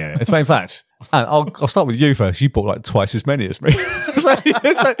 Yeah. It's in fact, and I'll start with you first. You bought like twice as many as me. so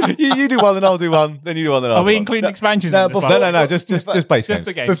you do one, then I'll do one, then you do one, then I'll are we do one. including expansions? no, in this before- one? No, just base Just games.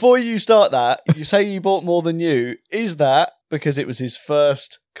 the game. Before you start that, you say you bought more than you. Is that because it was his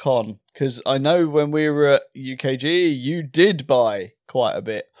first con? Because I know when we were at UKG, you did buy quite a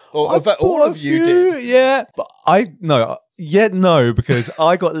bit. Or in fact, all of you did. Yeah, but no, because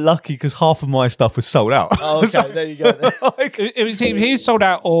I got lucky because half of my stuff was sold out. Oh, okay, there you go. It was he was sold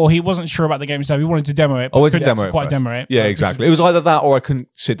out, or he wasn't sure about the game, so he wanted to demo it. I wanted to couldn't demo it quite first. demo it. Yeah, exactly. It was either that or I couldn't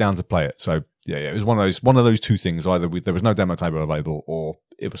sit down to play it. So yeah, it was one of those two things. Either there was no demo table available, or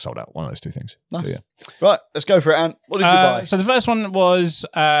it was sold out. One of those two things. Nice. So, yeah. Right, let's go for it, Ant. What did you buy? So the first one was,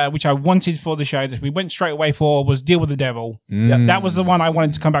 which I wanted for the show, that we went straight away for, was Deal with the Devil. That was the one I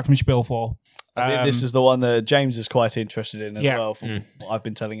wanted to come back from Spiel for. I think this is the one that James is quite interested in as Yeah. well, from what I've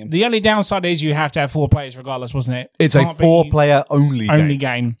been telling him. The only downside is you have to have 4 players regardless, wasn't it? It's a Can't be 4-player only only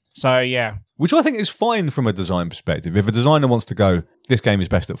game. game. So yeah. Which I think is fine from a design perspective. If a designer wants to go, this game is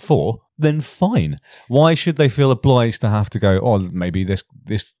best at 4, then fine. Why should they feel obliged to have to go, oh, maybe this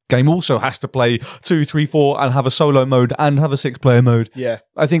game also has to play 2, 3, 4 and have a solo mode and have a 6-player mode? Yeah.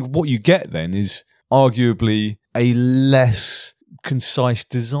 I think what you get then is arguably a less concise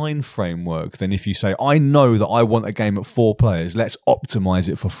design framework than if you say, I know that I want a game at 4 players, let's optimize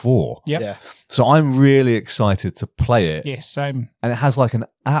it for 4. Yep. Yeah. So I'm really excited to play it. Yes, same. And it has like an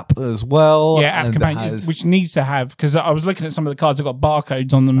app as well. Yeah, app and it companion, has- which needs to have, because I was looking at some of the cards that got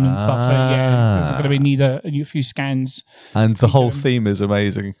barcodes on them and stuff. So yeah, there's going to be need a few scans. and the whole theme is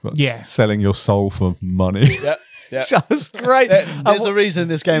amazing. Yeah. Selling your soul for money. Yeah. Yeah. Just great. There's a reason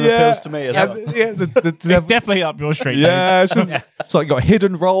this game appeals to me as well. Yeah, the It's definitely up your street. yeah, it's like you got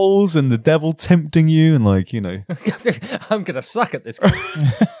hidden roles and the devil tempting you, and like, you know. I'm going to suck at this game.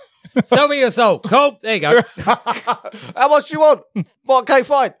 Sell me your soul. Cool. There you go. How much do you want? 4K,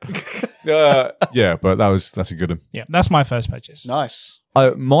 fine. Yeah, but that's a good one. Yeah, that's my first purchase. Nice.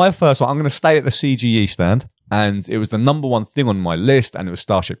 My first one, I'm going to stay at the CGE stand, and it was the number one thing on my list, and it was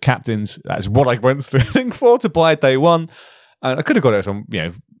Starship Captains. That's what I went through for to buy day one, and I could have got it from,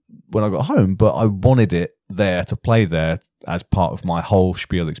 when I got home, but I wanted it there to play there as part of my whole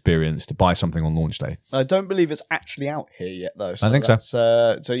Spiel experience to buy something on launch day. I don't believe it's actually out here yet, though. I think so.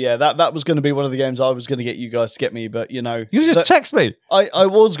 So yeah, that was going to be one of the games I was going to get you guys to get me, but You just text me. I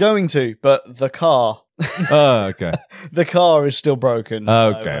was going to, but the car Okay. the car is still broken.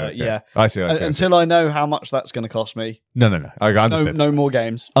 So, Okay. yeah. I see. Until I know how much that's going to cost me, No. I understood. no more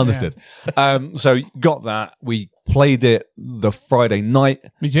games. Understood. So got that. We played it the Friday night.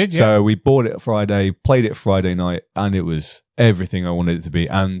 We did, yeah. So we bought it Friday, played it Friday night, and it was everything I wanted it to be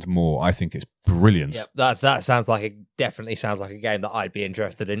and more. I think it's brilliant. Yep, that sounds like definitely sounds like a game that I'd be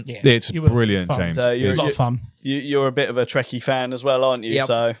interested in. Yeah. It's You were brilliant, fun. James. So It was a lot of fun. You're a bit of a Trekkie fan as well, aren't you? Yep.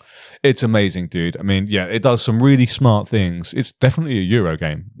 So It's amazing, dude. I mean, yeah, it does some really smart things. It's definitely a Euro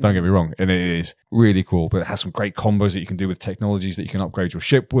game. Don't get me wrong. And it is really cool, but it has some great combos that you can do with technologies that you can upgrade your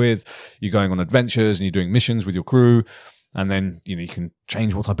ship with. You're going on adventures and you're doing missions with your crew. And then, you can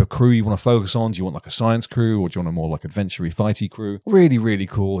change what type of crew you want to focus on. Do you want like a science crew or do you want a more like adventure-y, fighty crew? Really, really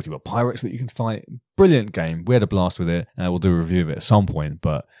cool. Do you want pirates that you can fight? Brilliant game. We had a blast with it. We'll do a review of it at some point.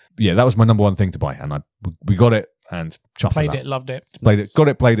 But yeah, that was my number one thing to buy. And we got it and chuffed Played with it, loved it. that. Played it, got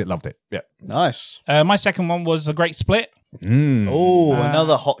it, played it, loved it. Yeah. nice. My second one was The Great Split. Oh,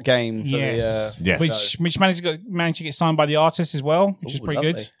 another hot game. For Yes. Yes. Which managed to get signed by the artist as well, which is Ooh, pretty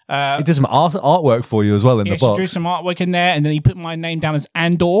lovely. good. It did some artwork for you as well in Yeah, the she box. drew some artwork in there, and then he put my name down as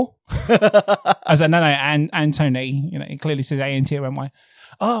Andor. As Antony. It clearly says A-N-T-O-N-Y.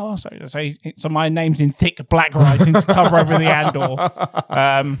 Oh, sorry. So my name's in thick black writing to cover over the Andor.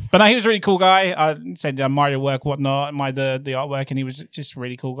 But no, he was a really cool guy. I said Mario work, whatnot, the artwork, and he was just a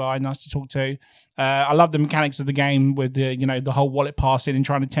really cool guy, nice to talk to. I love the mechanics of the game with the whole wallet passing and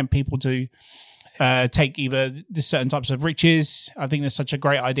trying to tempt people to take either the certain types of riches. I think that's such a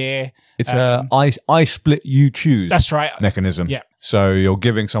great idea. It's I split you choose That's right. mechanism. Yeah. So you're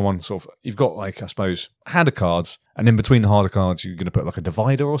giving someone sort of, you've got like, I suppose, a hand of cards, and in between the hand of cards, you're going to put like a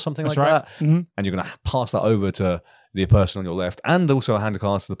divider or something That's like right. that. Mhm. And you're going to pass that over to the person on your left and also a hand of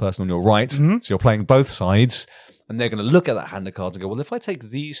cards to the person on your right. Mm-hmm. So you're playing both sides. And they're going to look at that hand of cards and go, well, if I take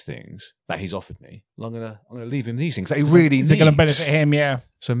these things that he's offered me, well, I'm going to leave him these things that he really needs. Is it going to benefit him? Yeah.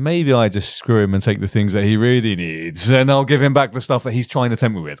 So maybe I just screw him and take the things that he really needs, and I'll give him back the stuff that he's trying to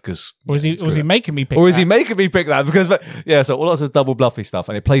tempt me with. Because Was he making me pick or is he that? making me pick that? Because so all lots of double bluffy stuff,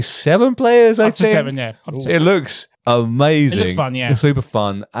 and it plays 7 players. I Up to think 7, yeah. Up to it 7. looks amazing. It looks fun, yeah. It's super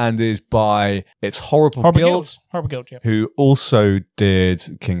fun, and is by Horrible Horrible Guild, Guild. Horrible Guild, yeah. who also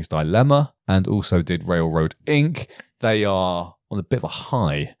did King's Dilemma and also did Railroad Inc. They are on a bit of a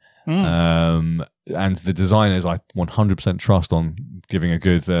high. And the designers I 100% trust on giving a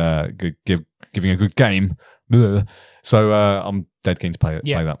good giving a good game. Ugh. So I'm dead keen to play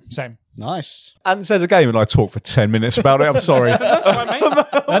that. Same. Nice. And says a game, and I talk for 10 minutes about it. I'm sorry. No,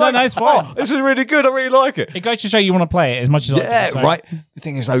 it's fine. Oh, this is really good. I really like it. It goes to show you want to play it as much as I Yeah, do. So. right. The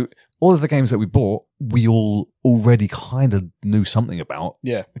thing is, though, all of the games that we bought, we all already kind of knew something about.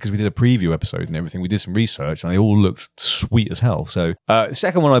 Yeah. Because we did a preview episode and everything. We did some research and they all looked sweet as hell. So the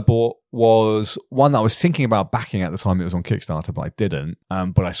second one I bought was one that I was thinking about backing at the time it was on Kickstarter, but I didn't.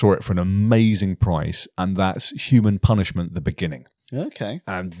 But I saw it for an amazing price, and that's Human Punishment: The Beginning. Okay.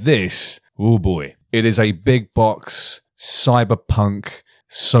 And this, oh boy, it is a big box cyberpunk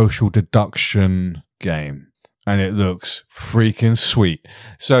social deduction game. And it looks freaking sweet.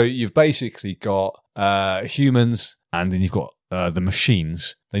 So you've basically got humans, and then you've got the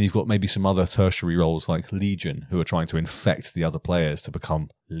machines, then you've got maybe some other tertiary roles like Legion, who are trying to infect the other players to become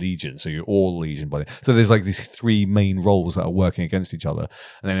Legion. So you're all Legion by so there's like these three main roles that are working against each other.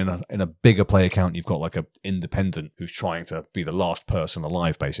 And then in a bigger player count, you've got like a independent who's trying to be the last person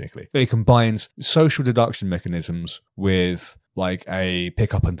alive, basically. It combines social deduction mechanisms with like a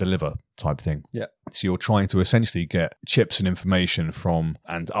pick up and deliver type thing. Yeah. So you're trying to essentially get chips and information from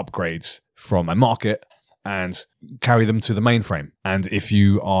and upgrades from a market and carry them to the mainframe. And if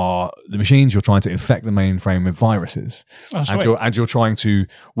you are the machines, you're trying to infect the mainframe with viruses. Oh, and you're trying to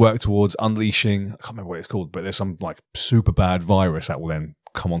work towards unleashing, I can't remember what it's called, but there's some like super bad virus that will then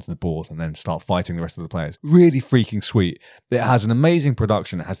come onto the board and then start fighting the rest of the players. Really freaking sweet. It has an amazing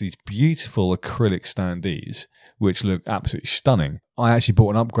production. It has these beautiful acrylic standees, which look absolutely stunning. I actually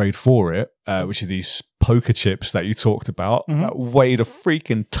bought an upgrade for it, which are these poker chips that you talked about that weighed a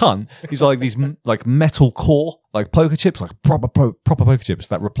freaking ton. These are like these like metal core, like poker chips, like proper poker chips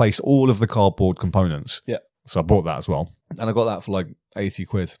that replace all of the cardboard components. Yeah. So I bought that as well. And I got that for like 80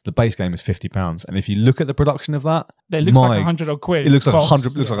 quid. The base game is £50. And if you look at the production of that, It looks like 100 odd quid. it looks like box.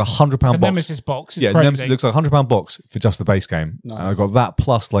 £100 £100 The box. Nemesis box is Yeah, crazy. it looks like £100 box for just the base game. Nice. And I got that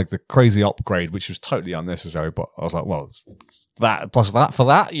plus like the crazy upgrade, which was totally unnecessary. But I was like, well, it's that plus that for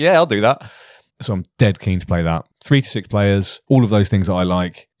that. Yeah, I'll do that. So I'm dead keen to play that. 3 to 6 players, all of those things that I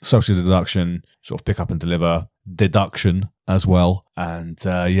like. Social deduction, sort of pick up and deliver, deduction as well. And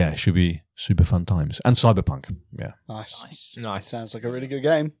yeah, it should be super fun times. And Cyberpunk. Yeah. Nice. Nice. Sounds like a really good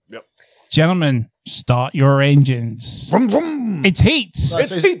game. Gentlemen, start your engines. Vroom, vroom. It's Heat.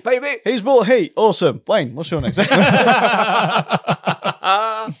 It's Heat, baby. He's bought Heat. Awesome. Wayne, what's your next?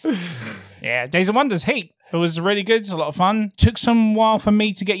 Yeah, Days of Wonders Heat. It was really good. It's a lot of fun. Took some while for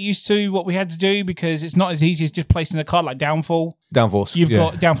me to get used to what we had to do because it's not as easy as just placing a card like Downfall. Downforce. You've yeah.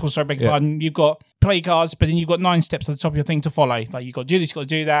 got Downfall, sorry, beg your pardon. You've got play cards, but then you've got 9 steps at the top of your thing to follow. Like you've got to do this, you've got to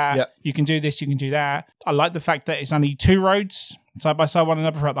do that. Yep. You can do this, you can do that. I like the fact that it's only 2 roads side by side one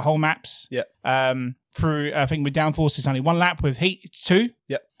another throughout the whole maps. Yeah. Through I think with Downforce it's only 1 lap. With Heat it's 2.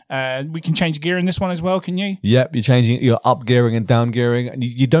 Yep. We can change gear in this one as well, can you? Yep, you're changing, you're up gearing and down gearing, and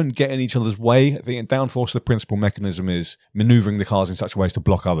you don't get in each other's way. I think in Downforce, the principal mechanism is maneuvering the cars in such a way as to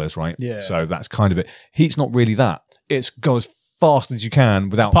block others, right? Yeah. So that's kind of it. Heat's not really that. It's go as fast as you can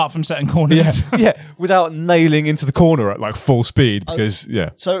without Apart from certain corners. without nailing into the corner at like full speed because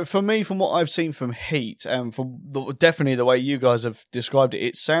So for me, from what I've seen from Heat, and from definitely the way you guys have described it,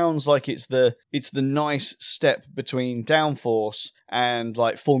 it sounds like it's the nice step between Downforce and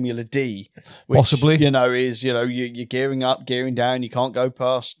like Formula D, which, Possibly. you're gearing up, gearing down. You can't go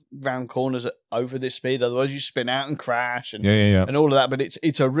past round corners over this speed, otherwise you spin out and crash and and all of that. But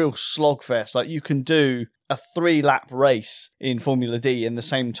it's a real slogfest. Like you can do a 3-lap race in Formula D in the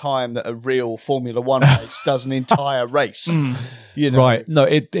same time that a real Formula 1 race does an entire race. You know? Right. No,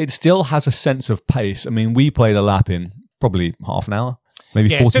 it still has a sense of pace. I mean, we played a lap in probably half an hour.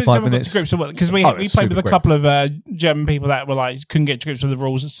 Maybe 45 minutes. Because we played with a couple of German people that were like couldn't get to grips with the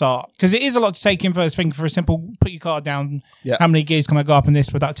rules at start. Because it is a lot to take in first thing for a simple put your card down. Yeah. How many gears can I go up in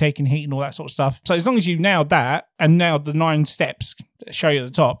this without taking heat and all that sort of stuff. So as long as you nailed that and nailed the 9 steps that show you at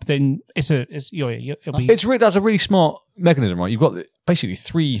the top, then it'll be. That's a really smart mechanism, right? You've got basically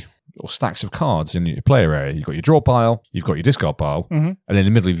 3 stacks of cards in your player area. You've got your draw pile, you've got your discard pile, and then in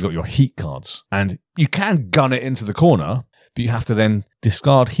the middle you've got your heat cards. And you can gun it into the corner, but you have to then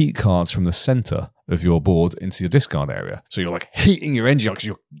discard heat cards from the center of your board into your discard area. So you're like heating your engine because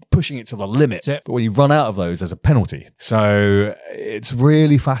you're pushing it to the limit. But when you run out of those, there's a penalty. So it's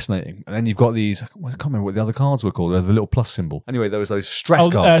really fascinating. And then you've got these, I can't remember what the other cards were called. They're the little plus symbol. Anyway, there was those stress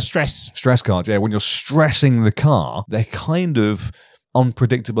cards. Stress cards, yeah. When you're stressing the car, they're kind of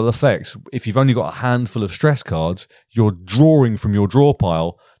unpredictable effects. If you've only got a handful of stress cards, you're drawing from your draw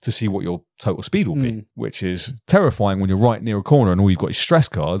pile to see what your total speed will be, which is terrifying when you're right near a corner and all you've got is stress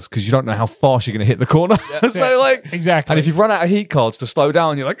cards because you don't know how fast you're going to hit the corner. Exactly. And if you've run out of heat cards to slow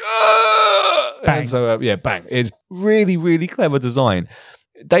down, you're like, ah! Bang. And so, bang. It's really, really clever design.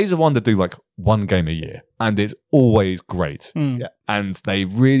 Days of Wonder do like 1 game a year and it's always great. Yeah. And they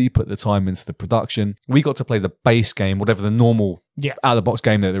really put the time into the production. We got to play the base game, whatever the normal out of the box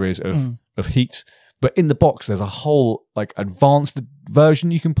game that there is of Heat. But in the box, there's a whole like advanced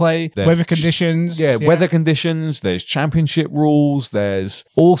version you can play. There's weather conditions. Weather conditions. There's championship rules. There's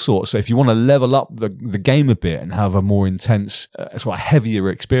all sorts. So if you want to level up the game a bit and have a more intense, sort of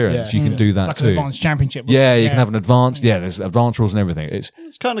heavier experience, you can do that like too. An advanced championship. You can have an advanced. Yeah, there's advanced rules and everything. It's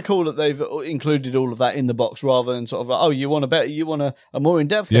kind of cool that they've included all of that in the box rather than sort of like, you want a more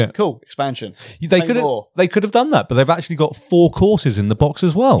in-depth game? Yeah. Cool, expansion. They could have done that, but they've actually got 4 courses in the box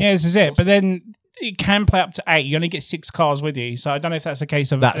as well. Yeah, this is it. But then it can play up to 8. You only get 6 cards with you. So I don't know if that's a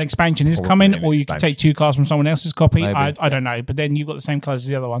case of That's an expansion is probably coming, an or you can expansion. take 2 cards from someone else's copy. Maybe. I don't know. But then you've got the same colours as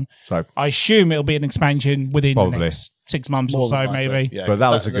the other one. So, I assume it'll be an expansion within the Probably. next 6 months More or so, than likely, maybe. yeah. but that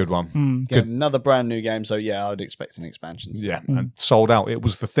was a good one. Yeah, another brand new game, so yeah, I'd expect an expansion. Yeah, and sold out. It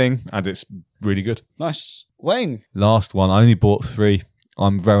was the thing, and it's really good. Nice. Wayne. Last one, I only bought 3.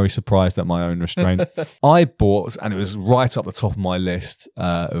 I'm very surprised at my own restraint. I bought, and it was right up the top of my list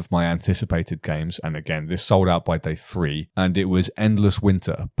of my anticipated games. And again, this sold out by day 3, and it was Endless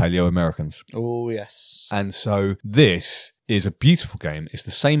Winter, Paleo Americans. Oh, yes. And so this is a beautiful game. It's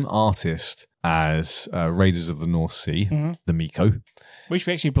the same artist as Raiders of the North Sea, the Miko. Which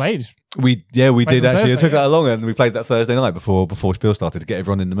we actually played. We did on actually. It Thursday, took yeah. that long, and we played that Thursday night before Spiel started to get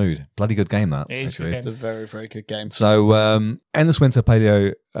everyone in the mood. Bloody good game that. It is a good actually. game. It's a very, very good game. So, Endless Winter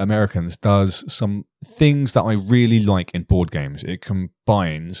Paleo Americans does some things that I really like in board games. It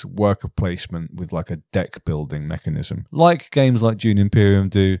combines worker placement with like a deck building mechanism, like games like Dune Imperium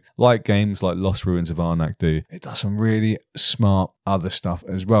do, like games like Lost Ruins of Arnak do. It does some really smart other stuff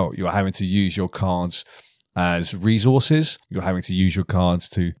as well. You're having to use your cards as resources. You're having to use your cards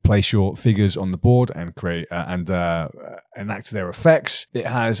to place your figures on the board and create and enact their effects. It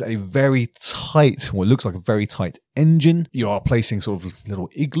has a very tight, well, it looks like a very tight engine. You are placing sort of little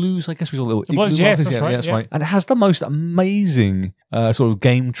igloos, I guess we saw little igloo was, yes, markers. that's right, that's yeah. right. And it has the most amazing sort of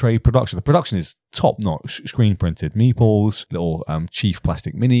game tray production. The production is top notch, screen printed meeples, little Chief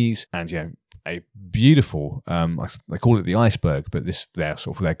plastic minis, and a beautiful, they call it the iceberg, but their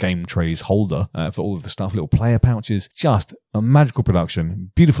sort of their game trays holder for all of the stuff, little player pouches, just a magical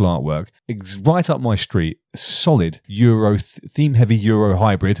production, beautiful artwork. It's right up my street, solid Euro, theme-heavy Euro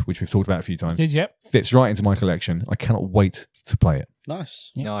hybrid, which we've talked about a few times. Yep. Fits right into my collection. I cannot wait to play it.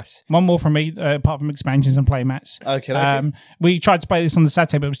 Nice. Nice. One more from me, apart from expansions and playmats. Okay. We tried to play this on the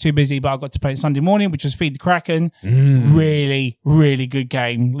Saturday, but it was too busy. But I got to play it Sunday morning, which was Feed the Kraken. Really, really good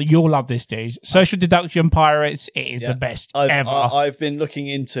game. You'll love this, dude. Social Deduction Pirates. It is the best ever. I've been looking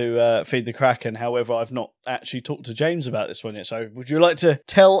into Feed the Kraken. However, I've not actually talked to James about this one yet. So would you like to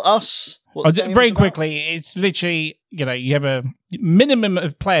tell us what the game very is about? quickly, it's literally, you have a minimum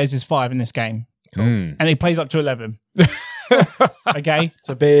of players is 5 in this game. And it plays up to 11. Okay. It's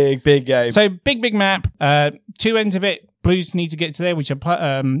a big, big game. So big map. 2 ends of it. Blues need to get to there, which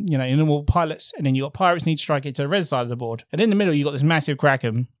are normal pilots, and then you got pirates need to strike it to the red side of the board. And in the middle, you got this massive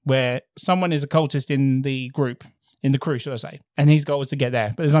Kraken where someone is a cultist in the group, in the crew, should I say, and his goal is to get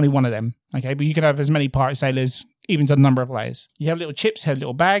there. But there's only one of them. Okay, but you can have as many pirate sailors, even to the number of players. You have little chips, have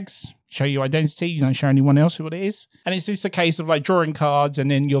little bags. Show your identity. You don't show anyone else what it is. And it's just a case of like drawing cards and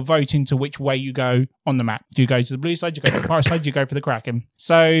then you're voting to which way you go on the map. Do you go to the blue side? Do you go to the pirate side? Do you go for the Kraken?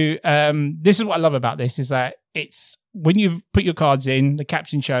 So this is what I love about this is that it's when you put your cards in, the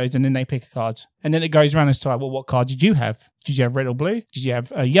captain shows and then they pick a card. And then it goes around as to like, well, what card did you have? Did you have red or blue? Did you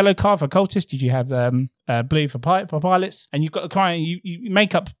have a yellow card for cultists? Did you have blue for pilots? And you've got to kind of, you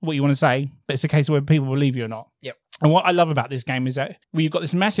make up what you want to say, but it's a case of whether people believe you or not. Yep. And what I love about this game is that we've got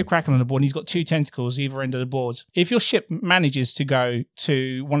this massive Kraken on the board and he's got 2 tentacles either end of the board. If your ship manages to go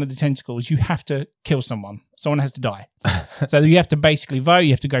to one of the tentacles, you have to kill someone. Someone has to die. So you have to basically vote.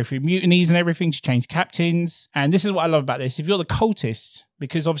 You have to go through mutinies and everything to change captains. And this is what I love about this. If you're the cultist,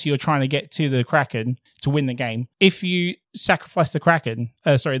 because obviously you're trying to get to the Kraken to win the game, if you sacrifice the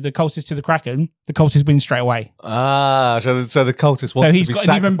cultist to the cultist win straight away. So the cultist wants So he's to be got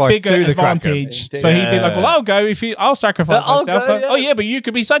an even sacrificed bigger to the Kraken. advantage. So he'd be like, well, I'll go I'll sacrifice I'll myself. go, yeah. Oh yeah, but you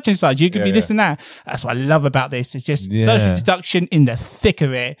could be such and such. You could be this and that. That's what I love about this. It's just social deduction in the thick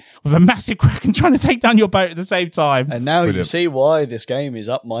of it with a massive Kraken trying to take down your boat at the same time. And now you Brilliant. see why this game is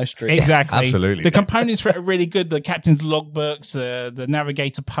up my street. Exactly. Absolutely. The components for it are really good. The captain's logbooks, the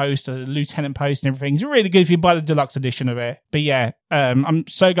navigator post, the lieutenant post and everything. It's really good if you buy the deluxe edition of it. But yeah, I'm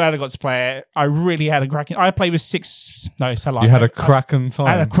so glad I got to play it. I really had a cracking... I played with 6... No, it's a lie. You had a Kraken I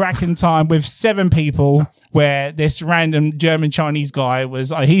had a time. cracking time with 7 people where this random German Chinese guy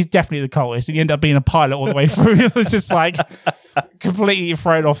was... he's definitely the cultist. He ended up being a pilot all the way through. It was just like completely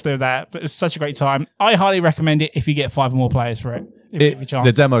thrown off through that. But it's such a great time. I highly recommend it if you get 5 or more players for it. If you have a chance.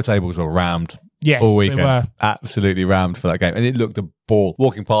 The demo tables were rammed Yes, all they weekend. were. Absolutely rammed for that game. And it looked a ball.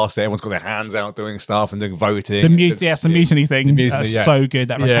 Walking past it, everyone's got their hands out doing stuff and doing voting. The mutiny thing. The mutiny, That's yeah. so good,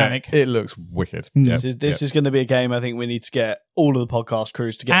 that mechanic. Yeah, it looks wicked. This is going to be a game I think we need to get all of the podcast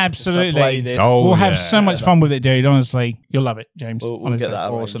crews together. Absolutely. To play this. Oh, We'll have yeah. so much fun with it, dude. Honestly, you'll love it, James. We'll Honestly. get that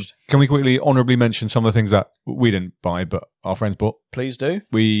awesome. arranged. Can we quickly honourably mention some of the things that we didn't buy, but our friends bought? Please do.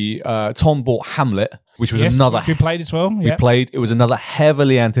 Tom bought Hamlet, which was Yes, another... which we played as well. We Yep. played. It was another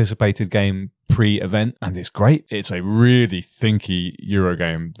heavily anticipated game pre-event, and it's great. It's a really thinky Euro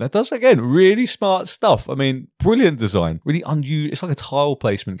game that does, again, really smart stuff. I mean, brilliant design, really unusual. It's like a tile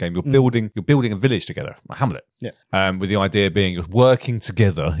placement game. You're building a village together, like Hamlet. Yeah. With the idea being you're working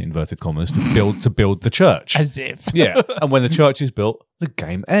together, inverted commas, to build the church. As if. Yeah, and when the church is built, the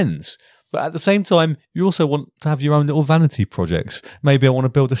game ends. But at the same time, you also want to have your own little vanity projects. Maybe I want to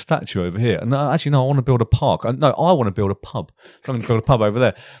build a statue over here. And actually, no, I want to build a park. No, I want to build a pub. So I'm going to build a pub over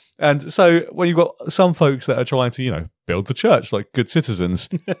there. And so when you've got some folks that are trying to, build the church like good citizens,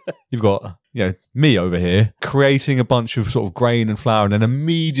 you've got, me over here creating a bunch of sort of grain and flour and then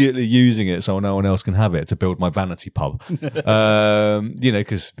immediately using it so no one else can have it to build my vanity pub.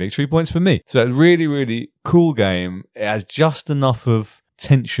 Because victory points for me. So a really, really cool game. It has just enough of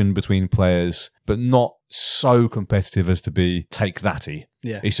tension between players, but not so competitive as to be take thatty.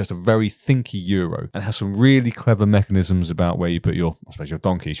 Yeah. It's just a very thinky Euro and has some really clever mechanisms about where you put your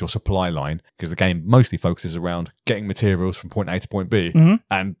donkeys, your supply line, because the game mostly focuses around getting materials from point A to point B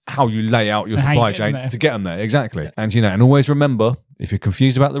and how you lay out your supply chain to get them there. Exactly. And, and always remember, if you're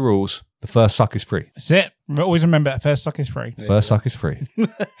confused about the rules, the first suck is free. That's it. Always remember that first suck is free. First suck is free.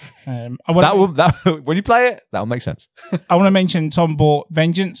 When you play it, that'll make sense. I want to mention Tom bought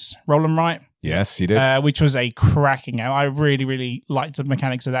Vengeance, Roll 'em Right. Yes, he did. Which was a cracking game. I really, really liked the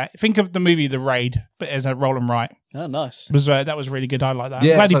mechanics of that. Think of the movie The Raid, but as a Roll 'em Right. Oh, nice. That was really good. I like that.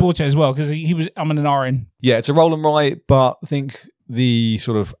 Yeah, I'm glad he bought it as well because I'm an RN. Yeah, it's a roll and write, but think the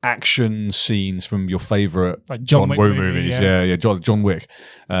sort of action scenes from your favourite like John Wick Woo movie, movies. Yeah, John Wick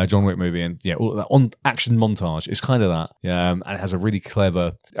movie. And all that on action montage. It's kind of that. Yeah, and it has a really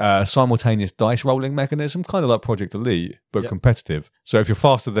clever simultaneous dice rolling mechanism, kind of like Project Elite, but competitive. So if you're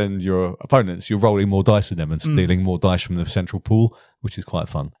faster than your opponents, you're rolling more dice than them and stealing more dice from the central pool, which is quite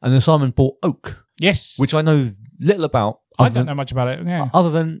fun. And then Simon bought Oak. Yes. Which I know little about. I don't know much about it. Yeah. Other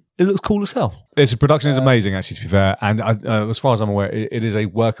than it looks cool as hell. Its production is amazing, actually, to be fair. And as far as I'm aware, it is a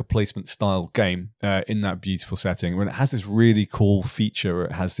worker placement style game in that beautiful setting. When it has this really cool feature,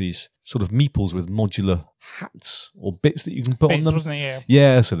 it has these sort of meeples with modular hats or bits that you can put on them. Wasn't it?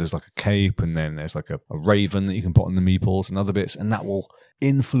 Yeah, so there's like a cape and then there's like a raven that you can put on the meeples and other bits, and that will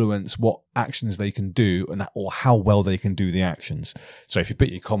influence what actions they can do or how well they can do the actions. So if you put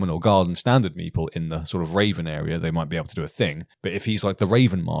your common or garden standard meeple in the sort of raven area, they might be able to do a thing. But if he's like the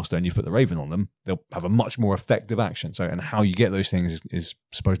raven master and you put the raven on them, they'll have a much more effective action. So, and how you get those things is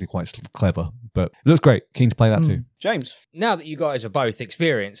supposedly quite clever. But it looks great. Keen to play that too. James. Now that you guys are both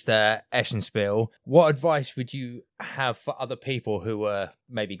experienced Eschenspiel, what advice would you have for other people who are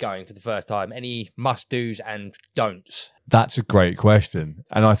maybe going for the first time? Any must-dos and don'ts? That's a great question.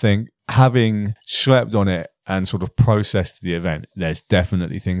 And I think having slept on it and sort of processed the event, there's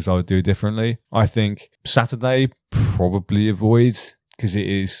definitely things I would do differently. I think Saturday, probably avoid, because it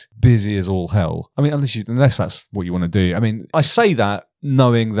is busy as all hell. I mean, unless that's what you want to do. I mean, I say that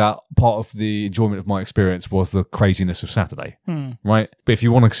knowing that part of the enjoyment of my experience was the craziness of Saturday, right? But if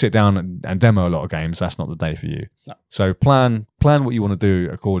you want to sit down and demo a lot of games, that's not the day for you. No. So plan what you want to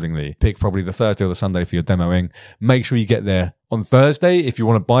do accordingly. Pick probably the Thursday or the Sunday for your demoing. Make sure you get there on Thursday if you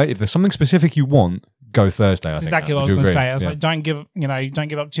want to buy it. If there's something specific you want, go Thursday. That's exactly what I was going to say. I was like, don't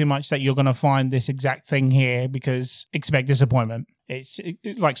give up too much that you're going to find this exact thing here, because expect disappointment. It's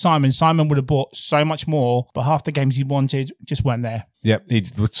like Simon. Simon would have bought so much more, but half the games he wanted just weren't there. Yep, he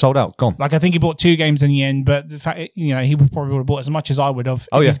was sold out, gone. Like I think he bought 2 games in the end, but the fact he probably would have bought as much as I would have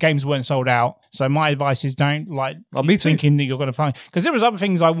if his games weren't sold out. So my advice is don't keep thinking that you're going to find, because there was other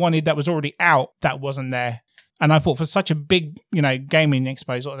things I wanted that was already out that wasn't there. And I thought for such a big, gaming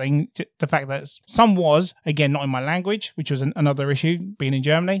expo sort of thing, the fact that some was, again, not in my language, which was another issue, being in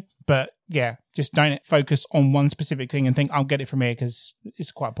Germany. But yeah, just don't focus on one specific thing and think, I'll get it from here, because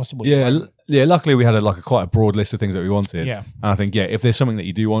it's quite possible. Yeah, luckily we had quite a broad list of things that we wanted. Yeah. And I think, if there's something that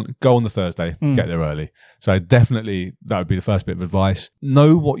you do want, go on the Thursday, get there early. So definitely that would be the first bit of advice.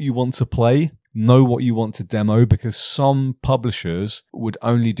 Know what you want to play. Know what you want to demo, because some publishers would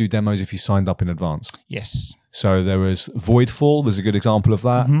only do demos if you signed up in advance. Yes. So there was Voidfall was a good example of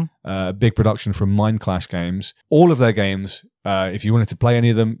that. Big production from Mindclash Games. All of their games, if you wanted to play any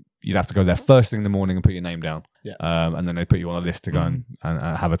of them, you'd have to go there first thing in the morning and put your name down. Yeah. And then they put you on a list to go and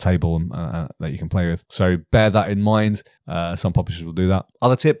have a table that you can play with. So bear that in mind. Some publishers will do that.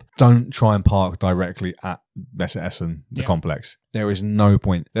 Other tip, don't try and park directly at Messe Essen, the complex. There is no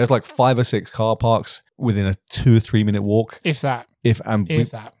point. There's like 5 or 6 car parks within a 2 or 3 minute walk. If that. If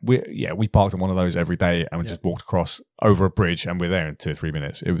that. we parked on one of those every day and we just walked across over a bridge and we're there in 2 or 3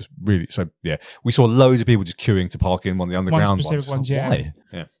 minutes. It was really we saw loads of people just queuing to park in one of the underground ones. Yeah.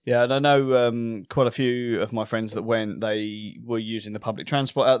 Yeah, and I know quite a few of my friends that went, they were using the public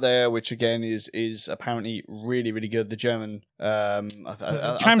transport out there, which again is apparently really, really good. The German tram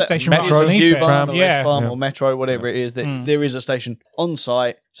station Metro, right underneath it. U-Bahn or Yeah. S-Bahn or Metro, whatever it is, that there is a station on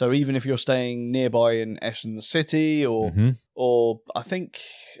site. So even if you're staying nearby in Essen the city or I think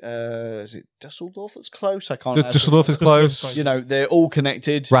is it Dusseldorf that's close? I can't. Dusseldorf is close. You know, they're all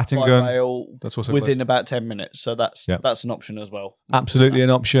connected Ratingen, by rail that's also within close. about 10 minutes. So that's an option as well. Absolutely an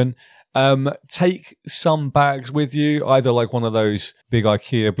option. Take some bags with you, either like one of those big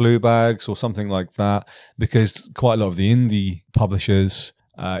IKEA blue bags or something like that, because quite a lot of the indie publishers,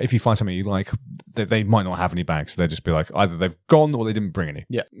 if you find something you like, they might not have any bags. They'll just be like, either they've gone or they didn't bring any.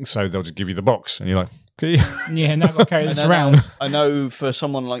 Yeah. So they'll just give you the box and you're like, okay. Yeah, now I've got to carry this And around. I know for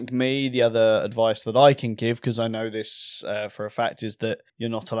someone like me, the other advice that I can give, because I know this for a fact, is that you're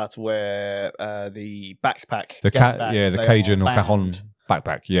not allowed to wear the backpack. The game bags. the They Cajun or are Cajon banned.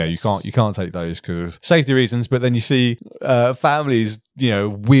 backpack. Yeah, you can't take those because of safety reasons. But then you see families,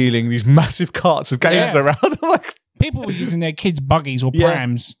 wheeling these massive carts of games Yeah. around. I'm like, People were using their kids' buggies or Yeah.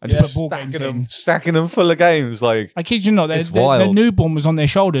 prams and to just put ball games in. stacking them full of games. Like, I kid you not, their It's wild. newborn was on their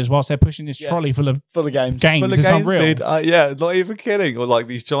shoulders whilst they're pushing this trolley full of Full of games. games. full of It's games, unreal. dude. Yeah, not even kidding. Or like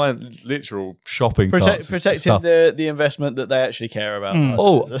these giant, literal shopping carts. of Protecting stuff. the investment that they actually care about. Mm.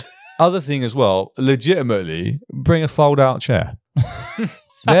 Oh, other thing as well, legitimately, bring a fold-out chair.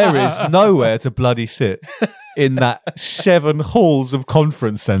 There is nowhere to bloody sit in that 7 halls of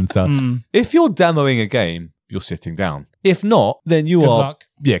conference centre. Mm. If you're demoing a game, you're sitting down. If not, then you Good are. luck.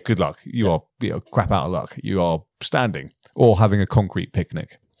 Yeah, good luck. You are crap out of luck. You are standing or having a concrete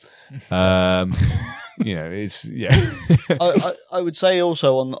picnic. It's I would say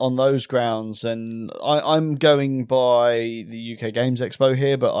also on those grounds, and I'm going by the UK Games Expo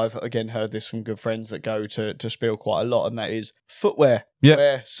here, but I've again heard this from good friends that go to Spiel quite a lot, and that is footwear. Yep.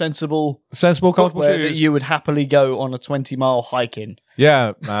 Wear sensible sensible, comfortable footwear that shoes. you would happily go on a 20-mile hike in.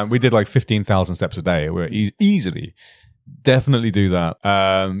 Yeah, man, we did like 15,000 steps a day. We're easily. Definitely do that.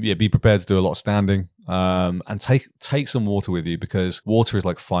 Be prepared to do a lot of standing. And take some water with you, because water is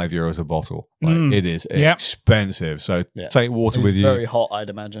like €5 a bottle. Like, it is expensive. So take water with you. Very hot,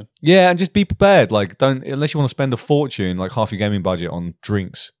 I'd imagine. Yeah, and just be prepared. Like, don't, unless you want to spend a fortune, like half your gaming budget on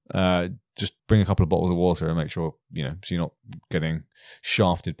drinks, just bring a couple of bottles of water and make sure, so you're not getting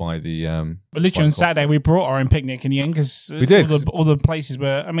shafted by the. But literally on Saturday, we brought our own picnic in the end because We did. all the places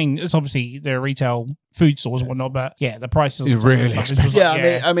were. I mean, it's obviously they're retail food stores and whatnot, but the prices It's really expensive.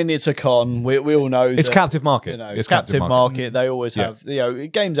 Yeah, I mean it's a con. We all know It's that, captive market. It's captive market. They always Yeah. have.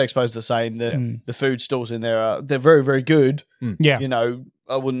 Games Expo's the same. The food stalls in there they're very, very good. Yeah.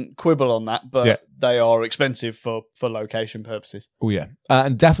 I wouldn't quibble on that, but they are expensive for location purposes. Oh yeah,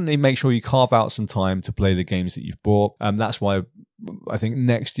 and definitely make sure you carve out some time to play the games that you've bought. That's why I think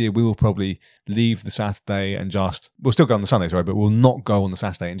next year we will probably leave the Saturday and we'll still go on the Sunday, sorry, but we'll not go on the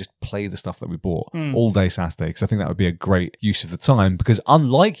Saturday and just play the stuff that we bought all day Saturday, because I think that would be a great use of the time. Because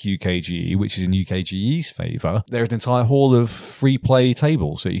unlike UKGE, which is in UKGE's favour, there's an entire hall of free play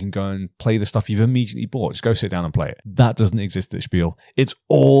tables that you can go and play the stuff you've immediately bought. Just go sit down and play it. That doesn't exist at Spiel. It's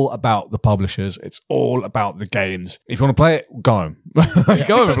all about the publishers. It's all about the games. If you want to play it, go home.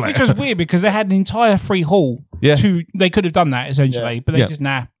 Go and play Which was weird because they had an entire free hall. Yeah. They could have done that essentially, but they just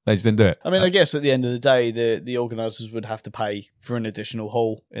They just didn't do it. I mean, I guess at the end of the day, the organisers would have to pay for an additional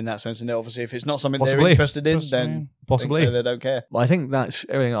hall in that sense. And obviously, if it's not something they're Possibly. interested in, then Possibly. they don't care. I think that's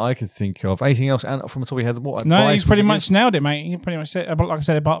everything I could think of. Anything else? And from the top of your head, what No, advice you pretty would you much nailed it, mate. You pretty much said, but like I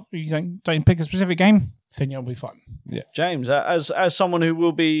said, about you don't pick a specific game, then you'll be fine. James, as someone who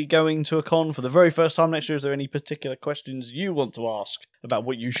will be going to a con for the very first time next year, is there any particular questions you want to ask about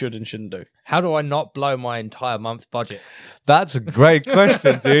what you should and shouldn't do? How do I not blow my entire month's budget? That's a great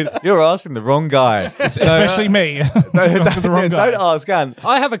question, dude. You're asking the wrong guy. Especially me. Don't the wrong guy. ask, Anne.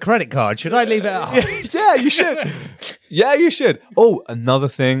 I have a credit card. Should I leave it at home? Yeah, you should. Yeah, you should. Oh, another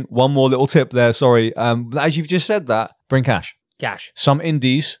thing. One more little tip there. Sorry. As you've just said that, bring cash. Cash. Some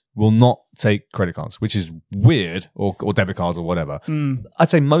indies will not take credit cards, which is weird, or debit cards or whatever. I'd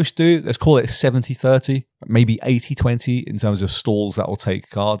say most do. Let's call it 70-30, maybe 80-20 in terms of stalls that will take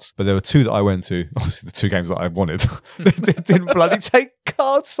cards. But there were 2 that I went to, obviously the 2 games that I wanted, they didn't bloody take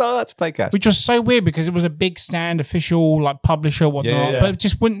cards, so I had to pay cash. Which was so weird because it was a big stand, official, like publisher, whatnot, Yeah. but it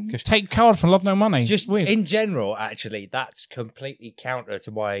just wouldn't take card for love no money. Just weird. in general, actually, that's completely counter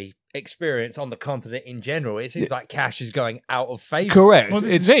to my experience on the continent in general. It seems like cash is going out of favour. Correct. Well,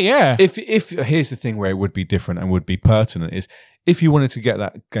 this is it, yeah. If here's the thing where it would be different and would be pertinent is if you wanted to get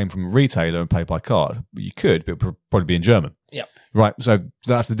that game from a retailer and pay by card, you could, but it would probably be in German. Yep. Right. So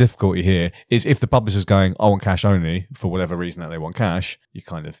that's the difficulty here is if the publisher's going, I want cash only for whatever reason that they want cash, you're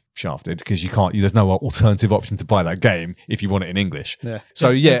kind of shafted because you can't, there's no alternative option to buy that game if you want it in English. Yeah. So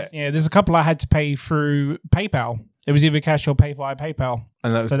yeah. There's a couple I had to pay through PayPal. It was either cash or pay via PayPal.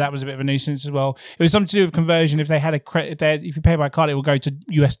 And So that was a bit of a nuisance as well. It was something to do with conversion. If they had a credit, if you pay by card, it will go to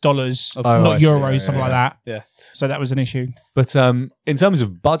US dollars, Oh, not I see. euros, Yeah, something yeah, like that. Yeah. So that was an issue. But in terms of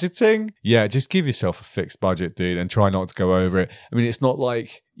budgeting, yeah, just give yourself a fixed budget, dude, and try not to go over it. I mean, it's not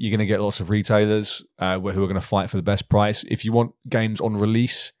like you're going to get lots of retailers who are going to fight for the best price. If you want games on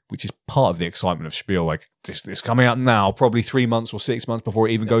release, which is part of the excitement of Spiel, like it's coming out now, probably 3 months or 6 months before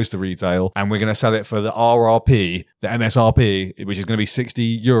it even goes to retail, and we're going to sell it for the RRP, the MSRP, which is going to be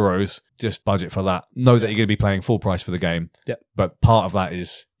 60 euros. Just budget for that. Know that you're going to be paying full price for the game. Yep. But part of that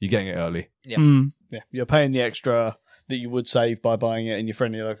is you're getting it early. Yep. Yeah, you're paying the extra that you would save by buying it in your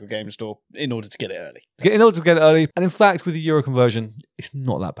friendly local game store in order to get it early. In order to get it early, and in fact, with the euro conversion, it's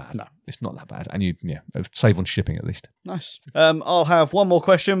not that bad. No. It's not that bad, and you save on shipping at least. Nice. I'll have one more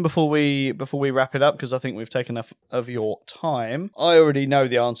question before we wrap it up because I think we've taken enough of your time. I already know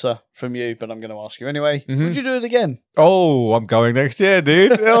the answer from you, but I'm going to ask you anyway. Would you do it again? Oh, I'm going next year,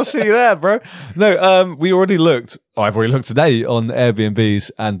 dude. I'll see you there, bro. No, we already looked. I've already looked today on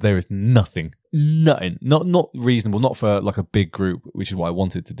Airbnbs, and there is nothing, not reasonable, not for like a big group, which is what I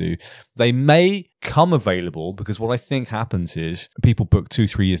wanted to do. They may come available because what I think happens is people book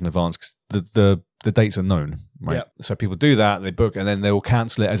 2-3 years in advance because the dates are known, right? Yep. So people do that, they book, and then they will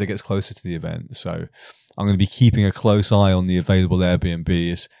cancel it as it gets closer to the event. So I'm going to be keeping a close eye on the available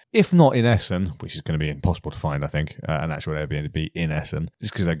Airbnbs, if not in Essen, which is going to be impossible to find, I think, an actual Airbnb in Essen,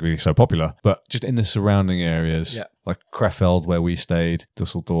 just because they're really so popular, but just in the surrounding areas, Yeah. like Krefeld, where we stayed,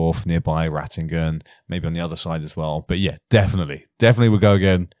 Dusseldorf, nearby, Rattingen, maybe on the other side as well. But yeah, definitely would go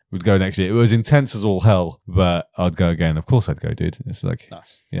again. Would go next year. It was intense as all hell, but I'd go again. Of course I'd go, dude. It's like,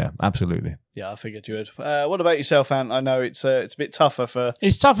 Nice. yeah, absolutely. Yeah, I figured you would. What about yourself, Ant? I know it's a bit tougher for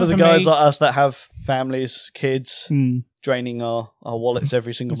It's tougher the for guys me. like us that have families, kids, Mm, draining our wallets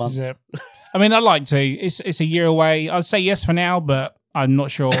every single this month. is it. I mean, I'd like to. It's a year away. I'd say yes for now, but I'm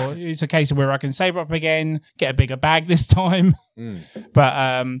not sure. It's a case of where I can save up again, get a bigger bag this time.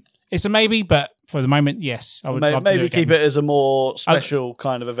 But it's a maybe, but for the moment, yes. I would love to do Maybe it keep again. it as a more special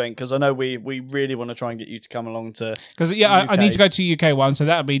kind of event because I know we really want to try and get you to come along to. Because I need to go to UK one, so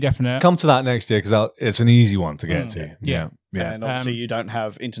that would be definite. Come to that next year because it's an easy one to get to. Yeah. Yeah. And obviously, you don't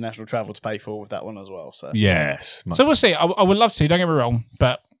have international travel to pay for with that one as well. So Yes. So we'll see. I would love to. Don't get me wrong,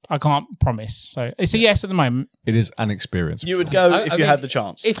 but I can't promise. So it's a yes at the moment. It is an experience. you would go I if mean, you had the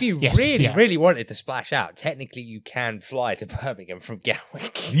chance. If you Yes, really, yeah. really wanted to splash out, technically you can fly to Birmingham from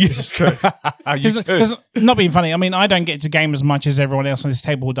Gatwick. Yes, true. Because not being funny, I mean, I don't get to game as much as everyone else on this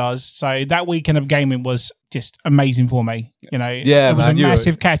table does. So that weekend of gaming was just amazing for me. You know, Yeah, it was man, a you were-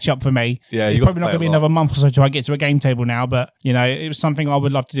 massive catch up for me. Yeah, you it's got probably to not play going to be a lot. another month or so till I get to a game table now. But you know, it was something I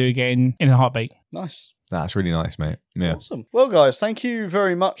would love to do again in a heartbeat. Nice. That's really nice, mate. Yeah. Awesome. Well, guys, thank you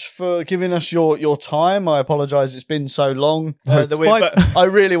very much for giving us your time. I apologise it's been so long. No, it's fine. But I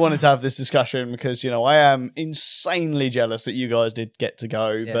really wanted to have this discussion because, I am insanely jealous that you guys did get to go.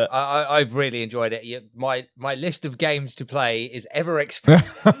 Yeah, But I've really enjoyed it. My list of games to play is ever expanding.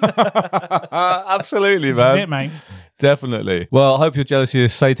 Absolutely, This is it, man. mate. Definitely. Well, I hope your jealousy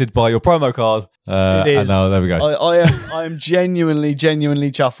is sated by your promo card. It is. And now there we go. I am genuinely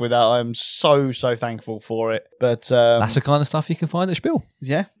chuffed with that. I am so thankful for it. But That's the kind of stuff you can find at Spiel.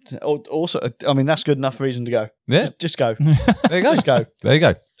 yeah, also, I mean, that's good enough reason to go. Yeah. Just go. There you go. Just go. There you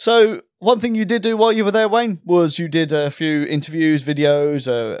go. So, one thing you did do while you were there, Wayne, was you did a few interviews, videos,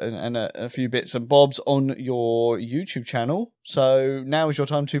 and a few bits and bobs on your YouTube channel. So, now is your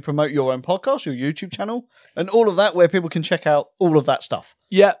time to promote your own podcast, your YouTube channel, and all of that, where people can check out all of that stuff.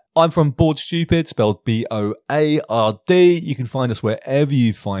 Yeah, I'm from Board Stupid, spelled Board. You can find us wherever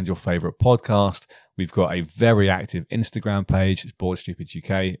you find your favourite podcast. We've got a very active Instagram page. It's Board Stupid UK.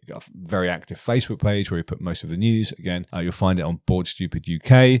 We've got a very active Facebook page where we put most of the news. Again, you'll find it on Board Stupid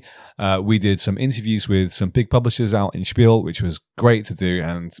UK. We did some interviews with some big publishers out in Spiel, which was great to do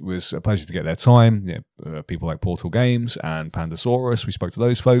and was a pleasure to get their time. People like Portal Games and Pandasaurus. We spoke to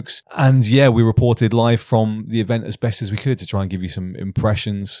those folks. And yeah, we reported live from the event as best as we could to try and give you some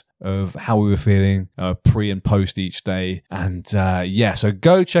impressions of how we were feeling pre and post each day. And so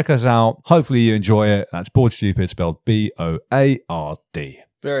go check us out. Hopefully you enjoy it. That's Board Stupid, spelled Board.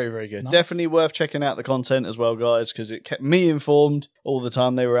 Very, very good. Nice. Definitely worth checking out the content as well, guys, because it kept me informed all the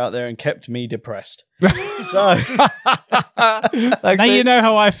time they were out there and kept me depressed. So, Now you know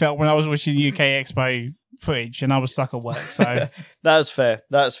how I felt when I was watching UK Expo footage and I was stuck at work. So that's fair.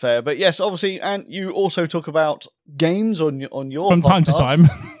 That's fair. But yes, obviously, and you also talk about games on your from time to podcast.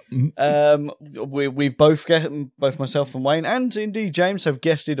 time, We've both myself and Wayne, and indeed James, have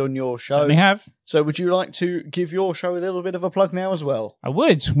guested on your show. certainly have. So, would you like to give your show a little bit of a plug now as well? I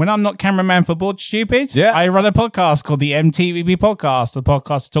would. When I'm not cameraman for Bored Stupid, Yeah. I run a podcast called the MTVB Podcast. The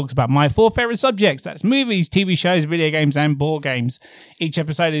podcast that talks about my 4 favorite subjects. That's movies, TV shows, video games, and board games. Each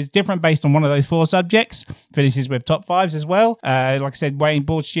episode is different based on one of those 4 subjects. Finishes with top 5s as well. Like I said, Wayne,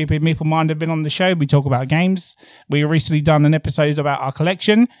 Bored Stupid, Meeple Mind have been on the show. We talk about games. We recently done an episode about our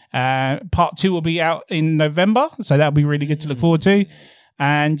collection. Part 2 will be out in November, so that'll be really good to look forward to.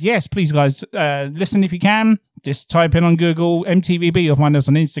 And yes, please, guys, listen if you can. Just type in on Google MTVB. You'll find us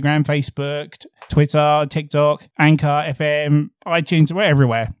on Instagram, Facebook, Twitter, TikTok, Anchor, FM, iTunes. We're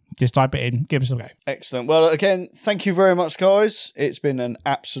everywhere. Just type it in. Give us a go. Excellent. Well, again, thank you very much, guys. It's been an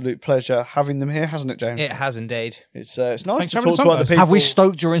absolute pleasure having them here, hasn't it, James? It has indeed. It's nice Thanks to for having talk us to on, other guys. people. Have we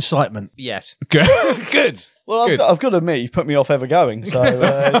stoked your incitement? Yes. Good. Good. Well, Good. I've got to admit, you've put me off ever going. So,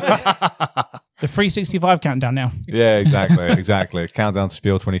 The 365 countdown now. Yeah, exactly. Countdown to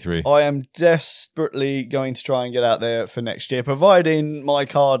Spiel 23. I am desperately going to try and get out there for next year, providing my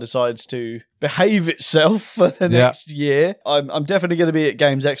car decides to behave itself for the next year. I'm definitely going to be at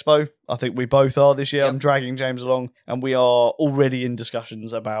Games Expo. I think we both are this year. Yep. I'm dragging James along, and we are already in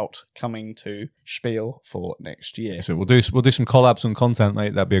discussions about coming to Spiel for next year. So we'll do some collabs and content,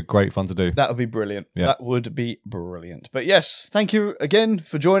 mate. That'd be a great fun to do. That would be brilliant. Yeah. That would be brilliant. But yes, thank you again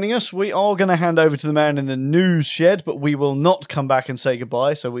for joining us. We are going to hand over to the man in the news shed, but we will not come back and say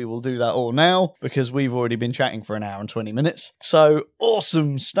goodbye. So we will do that all now because we've already been chatting for an hour and 20 minutes. So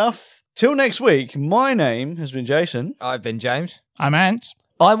awesome stuff. Till next week, my name has been Jason, I've been James. I'm Ant.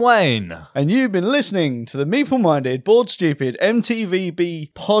 I'm Wayne. and you've been listening to the Meeple-Minded, Bored Stupid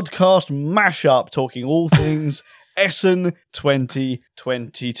MTVB podcast mashup, talking all things Essen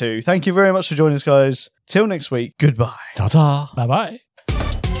 2022. Thank you very much for joining us, guys. Till next week, goodbye. Ta-ta. Bye-bye.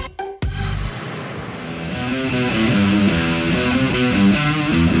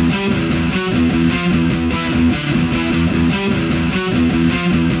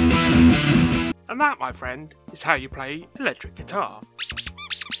 And that, my friend, is how you play electric guitar.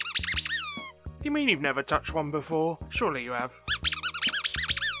 You mean you've never touched one before? Surely you have.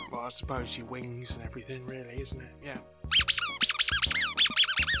 Well, I suppose your wings and everything, really, isn't it? Yeah.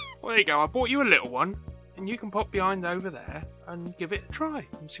 Well, there you go. I bought you a little one, and you can pop behind over there and give it a try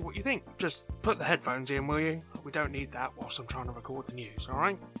and see what you think. Just put the headphones in, will you? We don't need that whilst I'm trying to record the news,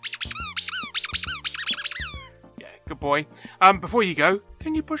 alright? Yeah, good boy. Before you go,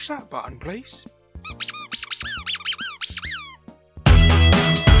 can you push that button, please?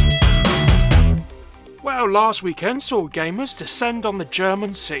 Well, last weekend saw gamers descend on the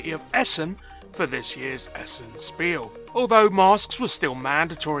German city of Essen for this year's Essen Spiel. Although masks were still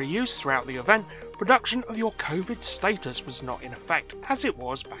mandatory use throughout the event, production of your COVID status was not in effect as it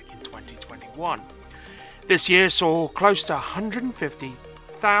was back in 2021. This year saw close to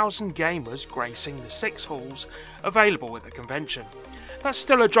 150,000 gamers gracing the 6 halls available at the convention. That's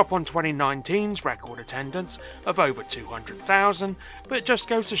still a drop on 2019's record attendance of over 200,000, but it just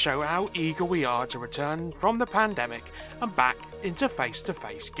goes to show how eager we are to return from the pandemic and back into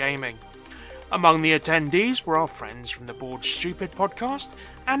face-to-face gaming. Among the attendees were our friends from the Bored Stupid podcast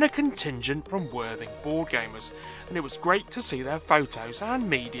and a contingent from Worthing Board Gamers, and it was great to see their photos and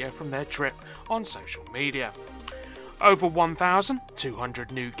media from their trip on social media. Over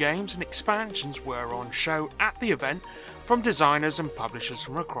 1,200 new games and expansions were on show at the event from designers and publishers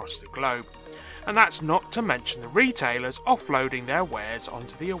from across the globe. And that's not to mention the retailers offloading their wares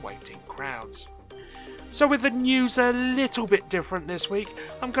onto the awaiting crowds. So with the news a little bit different this week,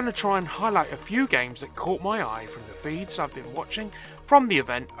 I'm going to try and highlight a few games that caught my eye from the feeds I've been watching from the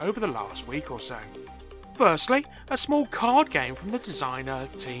event over the last week or so. Firstly, a small card game from the designer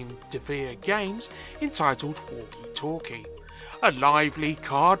team Devere Games entitled Walkie Talkie. A lively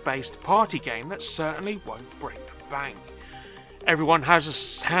card-based party game that certainly won't break the bank. Everyone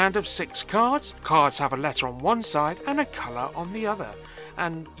has a hand of 6 cards. Cards have a letter on one side and a colour on the other,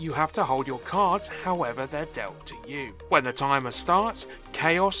 and you have to hold your cards however they're dealt to you. When the timer starts,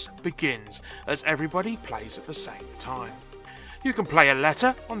 chaos begins as everybody plays at the same time. You can play a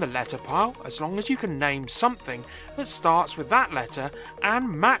letter on the letter pile as long as you can name something that starts with that letter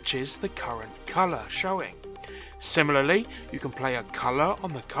and matches the current colour showing. Similarly, you can play a colour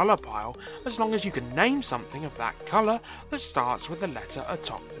on the colour pile as long as you can name something of that colour that starts with the letter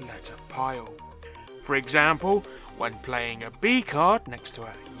atop the letter pile. For example, when playing a B card next to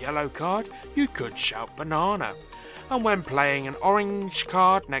a yellow card, you could shout banana. And when playing an orange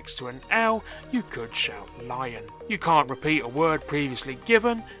card next to an L, you could shout lion. You can't repeat a word previously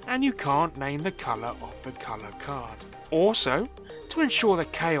given, and you can't name the colour of the colour card. Also, to ensure the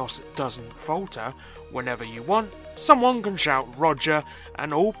chaos doesn't falter, whenever you want, someone can shout Roger,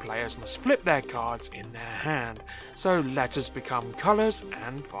 and all players must flip their cards in their hand, so letters become colours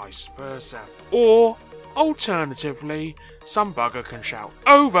and vice versa. Or, alternatively, some bugger can shout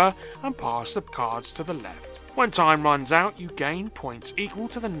over and pass the cards to the left. When time runs out, you gain points equal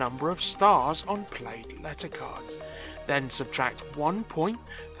to the number of stars on played letter cards. Then subtract 1 point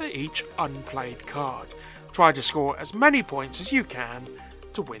for each unplayed card. Try to score as many points as you can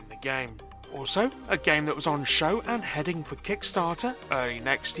to win the game. Also, a game that was on show and heading for Kickstarter early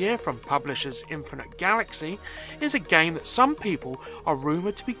next year from publishers Infinite Galaxy is a game that some people are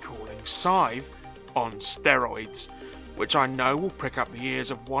rumoured to be calling Scythe on steroids, which I know will prick up the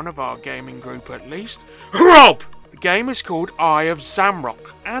ears of one of our gaming group at least. Rob! The game is called Eye of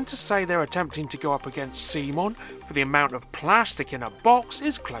Zamrock, and to say they're attempting to go up against Simon for the amount of plastic in a box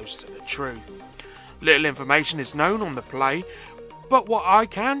is close to the truth. Little information is known on the play, but what I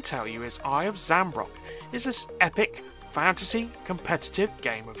can tell you is Eye of Zamrock is this epic fantasy competitive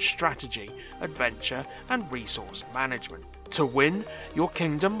game of strategy, adventure and resource management. To win, your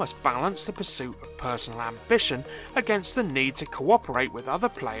kingdom must balance the pursuit of personal ambition against the need to cooperate with other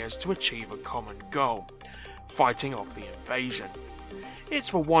players to achieve a common goal, fighting off the invasion. It's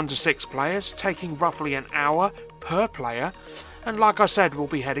for 1 to 6 players, taking roughly an hour per player, and like I said, we'll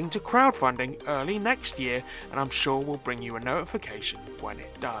be heading to crowdfunding early next year, and I'm sure we'll bring you a notification when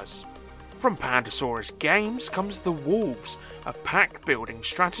it does. From Pandasaurus Games comes The Wolves, a pack-building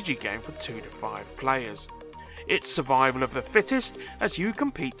strategy game for 2 to 5 players. It's survival of the fittest as you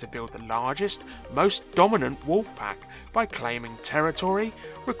compete to build the largest, most dominant wolf pack by claiming territory,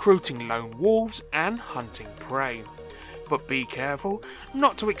 recruiting lone wolves and hunting prey. But be careful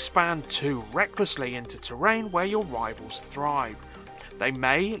not to expand too recklessly into terrain where your rivals thrive. They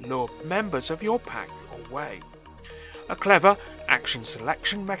may lure members of your pack away. A clever action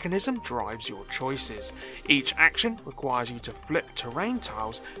selection mechanism drives your choices. Each action requires you to flip terrain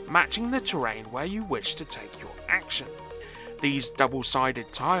tiles matching the terrain where you wish to take your action. These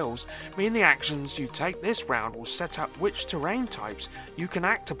double-sided tiles mean the actions you take this round will set up which terrain types you can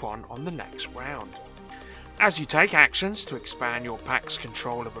act upon on the next round. As you take actions to expand your pack's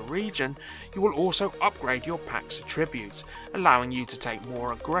control of a region, you will also upgrade your pack's attributes, allowing you to take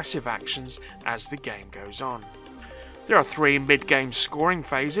more aggressive actions as the game goes on. There are 3 mid-game scoring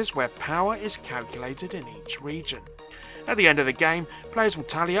phases where power is calculated in each region. At the end of the game, players will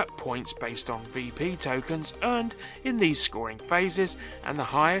tally up points based on VP tokens earned in these scoring phases and the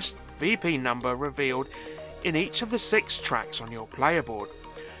highest VP number revealed in each of the 6 tracks on your player board.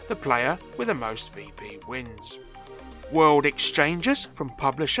 The player with the most VP wins. World Exchanges from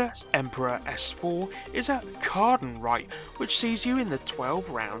publisher Emperor S4 is a card and write which sees you in the 12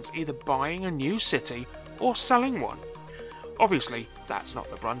 rounds either buying a new city or selling one. Obviously, that's not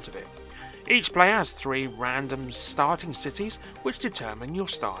the brunt of it. Each player has 3 random starting cities which determine your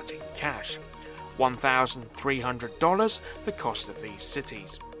starting cash. $1,300 the cost of these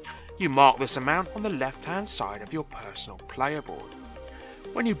cities. You mark this amount on the left hand side of your personal player board.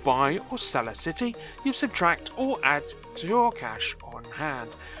 When you buy or sell a city, you subtract or add to your cash on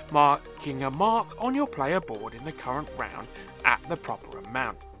hand, marking a mark on your player board in the current round at the proper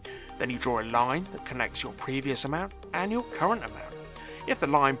amount. Then you draw a line that connects your previous amount and your current amount. If the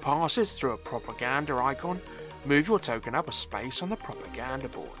line passes through a propaganda icon, move your token up a space on the propaganda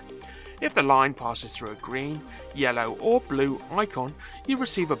board. If the line passes through a green, yellow or blue icon, you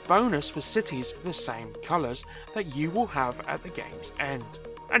receive a bonus for cities of the same colours that you will have at the game's end.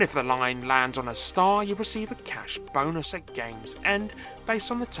 And if the line lands on a star, you receive a cash bonus at game's end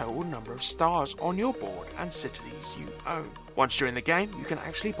based on the total number of stars on your board and cities you own. Once during the game, you can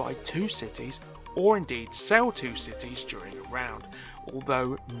actually buy 2 cities or indeed sell 2 cities during a round,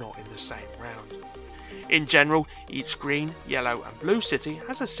 although not in the same round. In general, each green, yellow and blue city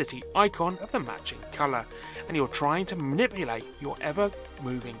has a city icon of the matching colour, and you're trying to manipulate your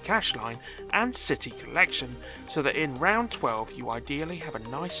ever-moving cash line and city collection so that in round 12 you ideally have a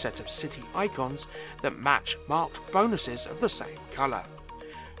nice set of city icons that match marked bonuses of the same colour.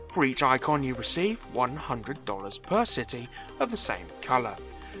 For each icon you receive $100 per city of the same colour.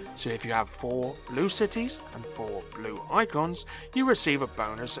 So if you have 4 blue cities and 4 blue icons, you receive a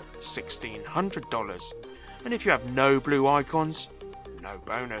bonus of $1,600. and if you have no blue icons, no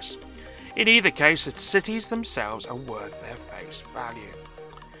bonus. In either case, the cities themselves are worth their face value.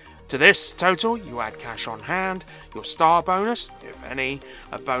 To this total, you add cash on hand, your star bonus, if any,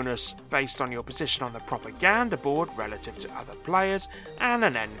 a bonus based on your position on the propaganda board relative to other players, and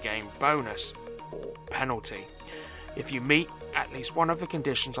an endgame bonus, or penalty, if you meet at least one of the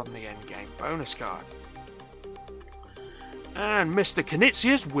conditions on the endgame bonus card. And Mr.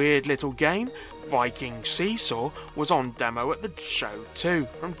 Knizia's weird little game, Viking Seesaw, was on demo at the show too,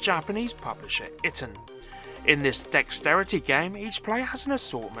 from Japanese publisher Itten. In this dexterity game, each player has an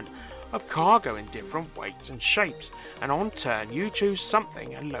assortment of cargo in different weights and shapes, and on turn you choose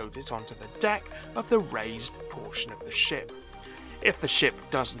something and load it onto the deck of the raised portion of the ship. If the ship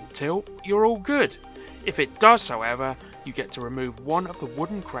doesn't tilt, you're all good. If it does, however, you get to remove one of the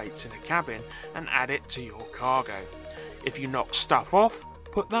wooden crates in a cabin and add it to your cargo. If you knock stuff off,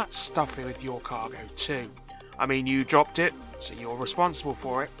 put that stuff in with your cargo too. I mean, you dropped it, so you're responsible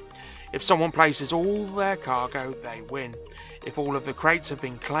for it. If someone places all their cargo, they win. If all of the crates have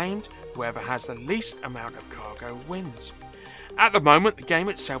been claimed, whoever has the least amount of cargo wins. At the moment, the game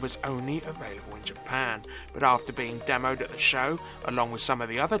itself is only available in Japan, but after being demoed at the show, along with some of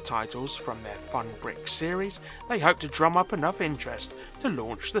the other titles from their Fun Brick series, they hope to drum up enough interest to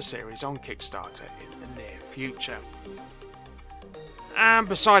launch the series on Kickstarter in the near future. And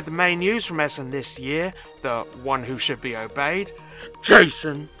beside the main news from Essen this year, the one who should be obeyed,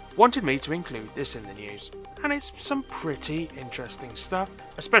 Jason, wanted me to include this in the news. And it's some pretty interesting stuff,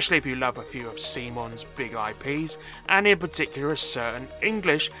 especially if you love a few of CMON's big IPs, and in particular a certain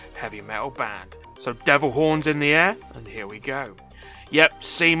English heavy metal band. So devil horns in the air, and here we go. Yep,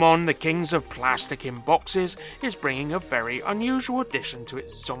 CMON, the kings of plastic in boxes, is bringing a very unusual addition to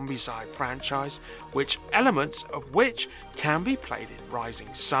its Zombicide franchise, which elements of which can be played in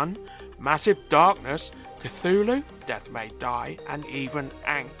Rising Sun, Massive Darkness, Cthulhu, Death May Die, and even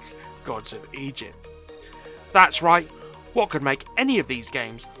Ankh, Gods of Egypt. That's right, what could make any of these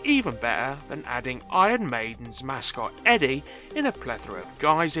games even better than adding Iron Maiden's mascot Eddie in a plethora of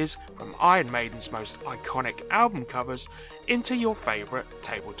guises, from Iron Maiden's most iconic album covers into your favourite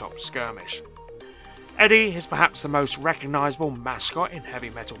tabletop skirmish. Eddie is perhaps the most recognisable mascot in heavy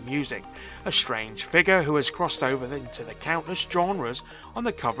metal music, a strange figure who has crossed over into the countless genres on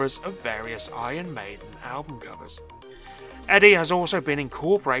the covers of various Iron Maiden album covers. Eddie has also been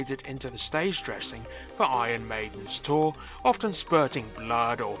incorporated into the stage dressing for Iron Maiden's tour, often spurting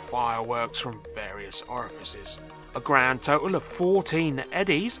blood or fireworks from various orifices. A grand total of 14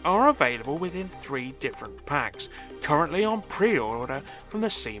 Eddies are available within 3 different packs, currently on pre-order from the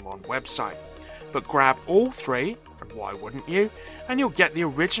CMON website. But grab all 3, and why wouldn't you, and you'll get the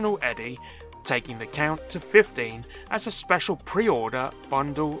original Eddie, taking the count to 15 as a special pre-order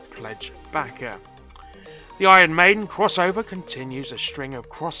bundle pledge backer. The Iron Maiden crossover continues a string of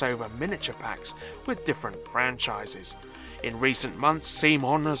crossover miniature packs with different franchises. In recent months,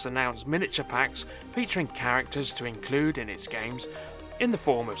 CMON has announced miniature packs featuring characters to include in its games in the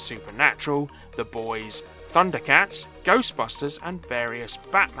form of Supernatural, The Boys, Thundercats, Ghostbusters, and various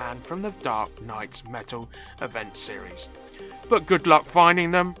Batman from the Dark Knights Metal event series. But good luck finding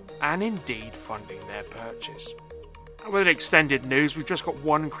them, and indeed funding their purchase. With extended news, we've just got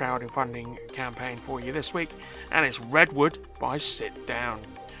one crowdfunding campaign for you this week, and it's Redwood by Sit Down.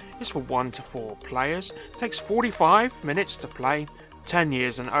 It's for 1 to 4 players, takes 45 minutes to play, 10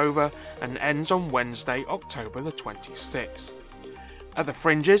 years and over, and ends on Wednesday, October the 26th. At the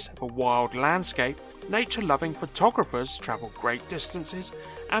fringes of a wild landscape, nature-loving photographers travel great distances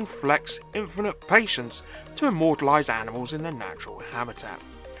and flex infinite patience to immortalise animals in their natural habitat.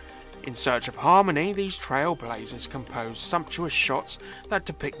 In search of harmony, these trailblazers compose sumptuous shots that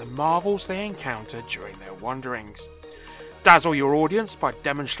depict the marvels they encounter during their wanderings. Dazzle your audience by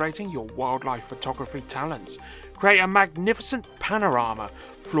demonstrating your wildlife photography talents. Create a magnificent panorama.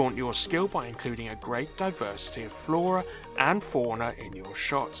 Flaunt your skill by including a great diversity of flora and fauna in your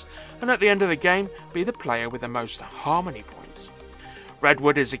shots. And at the end of the game, be the player with the most harmony points.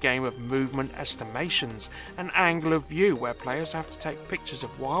 Redwood is a game of movement estimations, an angle of view where players have to take pictures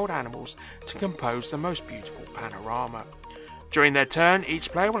of wild animals to compose the most beautiful panorama. During their turn,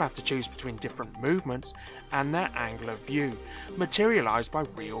 each player will have to choose between different movements and their angle of view, materialised by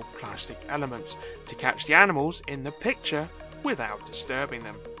real plastic elements, to catch the animals in the picture without disturbing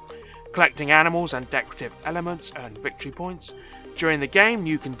them. Collecting animals and decorative elements earn victory points. During the game,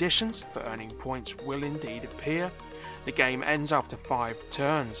 new conditions for earning points will indeed appear. The game ends after 5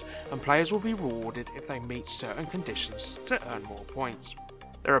 turns, and players will be rewarded if they meet certain conditions to earn more points.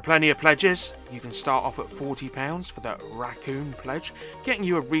 There are plenty of pledges. You can start off at £40 for the Raccoon Pledge, getting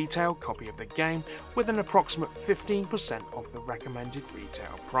you a retail copy of the game with an approximate 15% off the recommended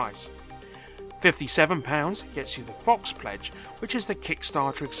retail price. £57 gets you the Fox Pledge, which is the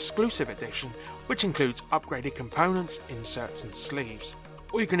Kickstarter exclusive edition, which includes upgraded components, inserts and sleeves.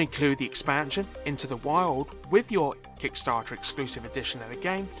 Or you can include the expansion Into the Wild with your Kickstarter exclusive edition of the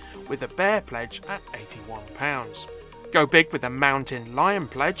game with the Bear Pledge at £81. Go big with the Mountain Lion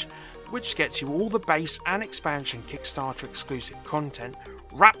Pledge, which gets you all the base and expansion Kickstarter exclusive content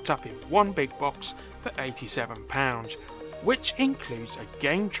wrapped up in one big box for £87, which includes a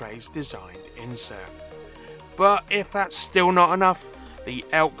Game Trays designed insert. But if that's still not enough, the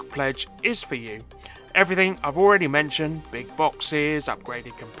Elk Pledge is for you. Everything I've already mentioned, big boxes,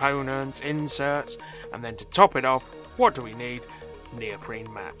 upgraded components, inserts, and then to top it off, what do we need?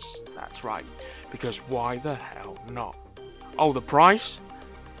 Neoprene mats. That's right, because why the hell not? Oh, the price?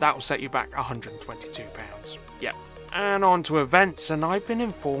 That will set you back £122. Yep. And on to events, and I've been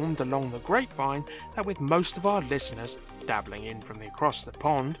informed along the grapevine that with most of our listeners dabbling in from across the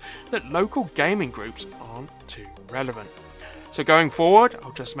pond, that local gaming groups aren't too relevant. So going forward,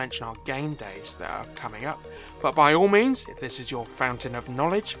 I'll just mention our game days that are coming up. But by all means, if this is your fountain of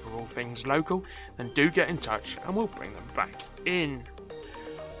knowledge for all things local, then do get in touch and we'll bring them back in.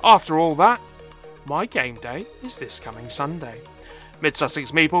 After all that, my game day is this coming Sunday. Mid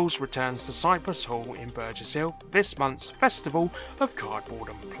Sussex Meeples returns to Cypress Hall in Burgess Hill for this month's Festival of Cardboard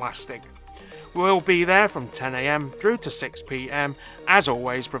and Plastic. We'll be there from 10 a.m. through to 6 p.m, as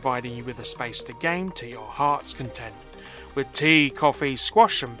always providing you with a space to game to your heart's content, with tea, coffee,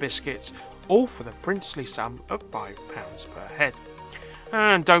 squash and biscuits, all for the princely sum of £5 per head.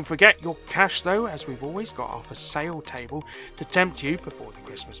 And don't forget your cash though, as we've always got off a sale table to tempt you before the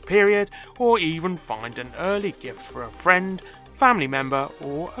Christmas period, or even find an early gift for a friend, family member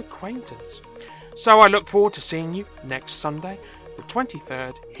or acquaintance. So I look forward to seeing you next Sunday, the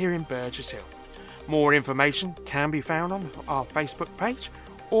 23rd, here in Burgess Hill. More information can be found on our Facebook page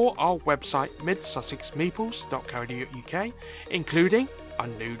or our website midsussexmeeples.co.uk, including our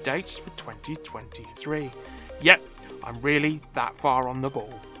new dates for 2023. Yep, I'm really that far on the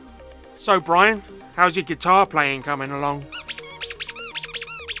ball. So Brian, how's your guitar playing coming along?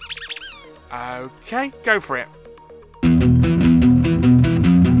 Okay, go for it.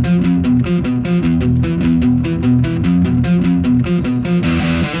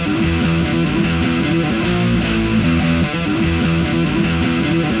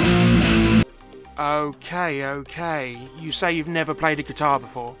 Okay. You say you've never played a guitar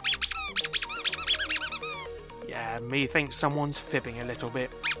before? Yeah, me thinks someone's fibbing a little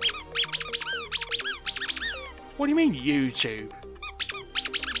bit. What do you mean, YouTube?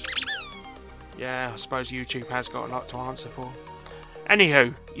 Yeah, I suppose YouTube has got a lot to answer for.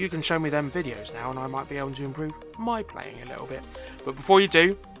 Anywho, you can show me them videos now and I might be able to improve my playing a little bit. But before you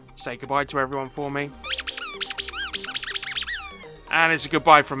do, say goodbye to everyone for me. And it's a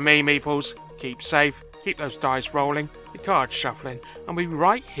goodbye from me, Meeples. Keep safe, keep those dice rolling, the cards shuffling, and we'll be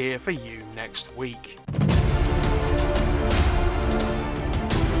right here for you next week.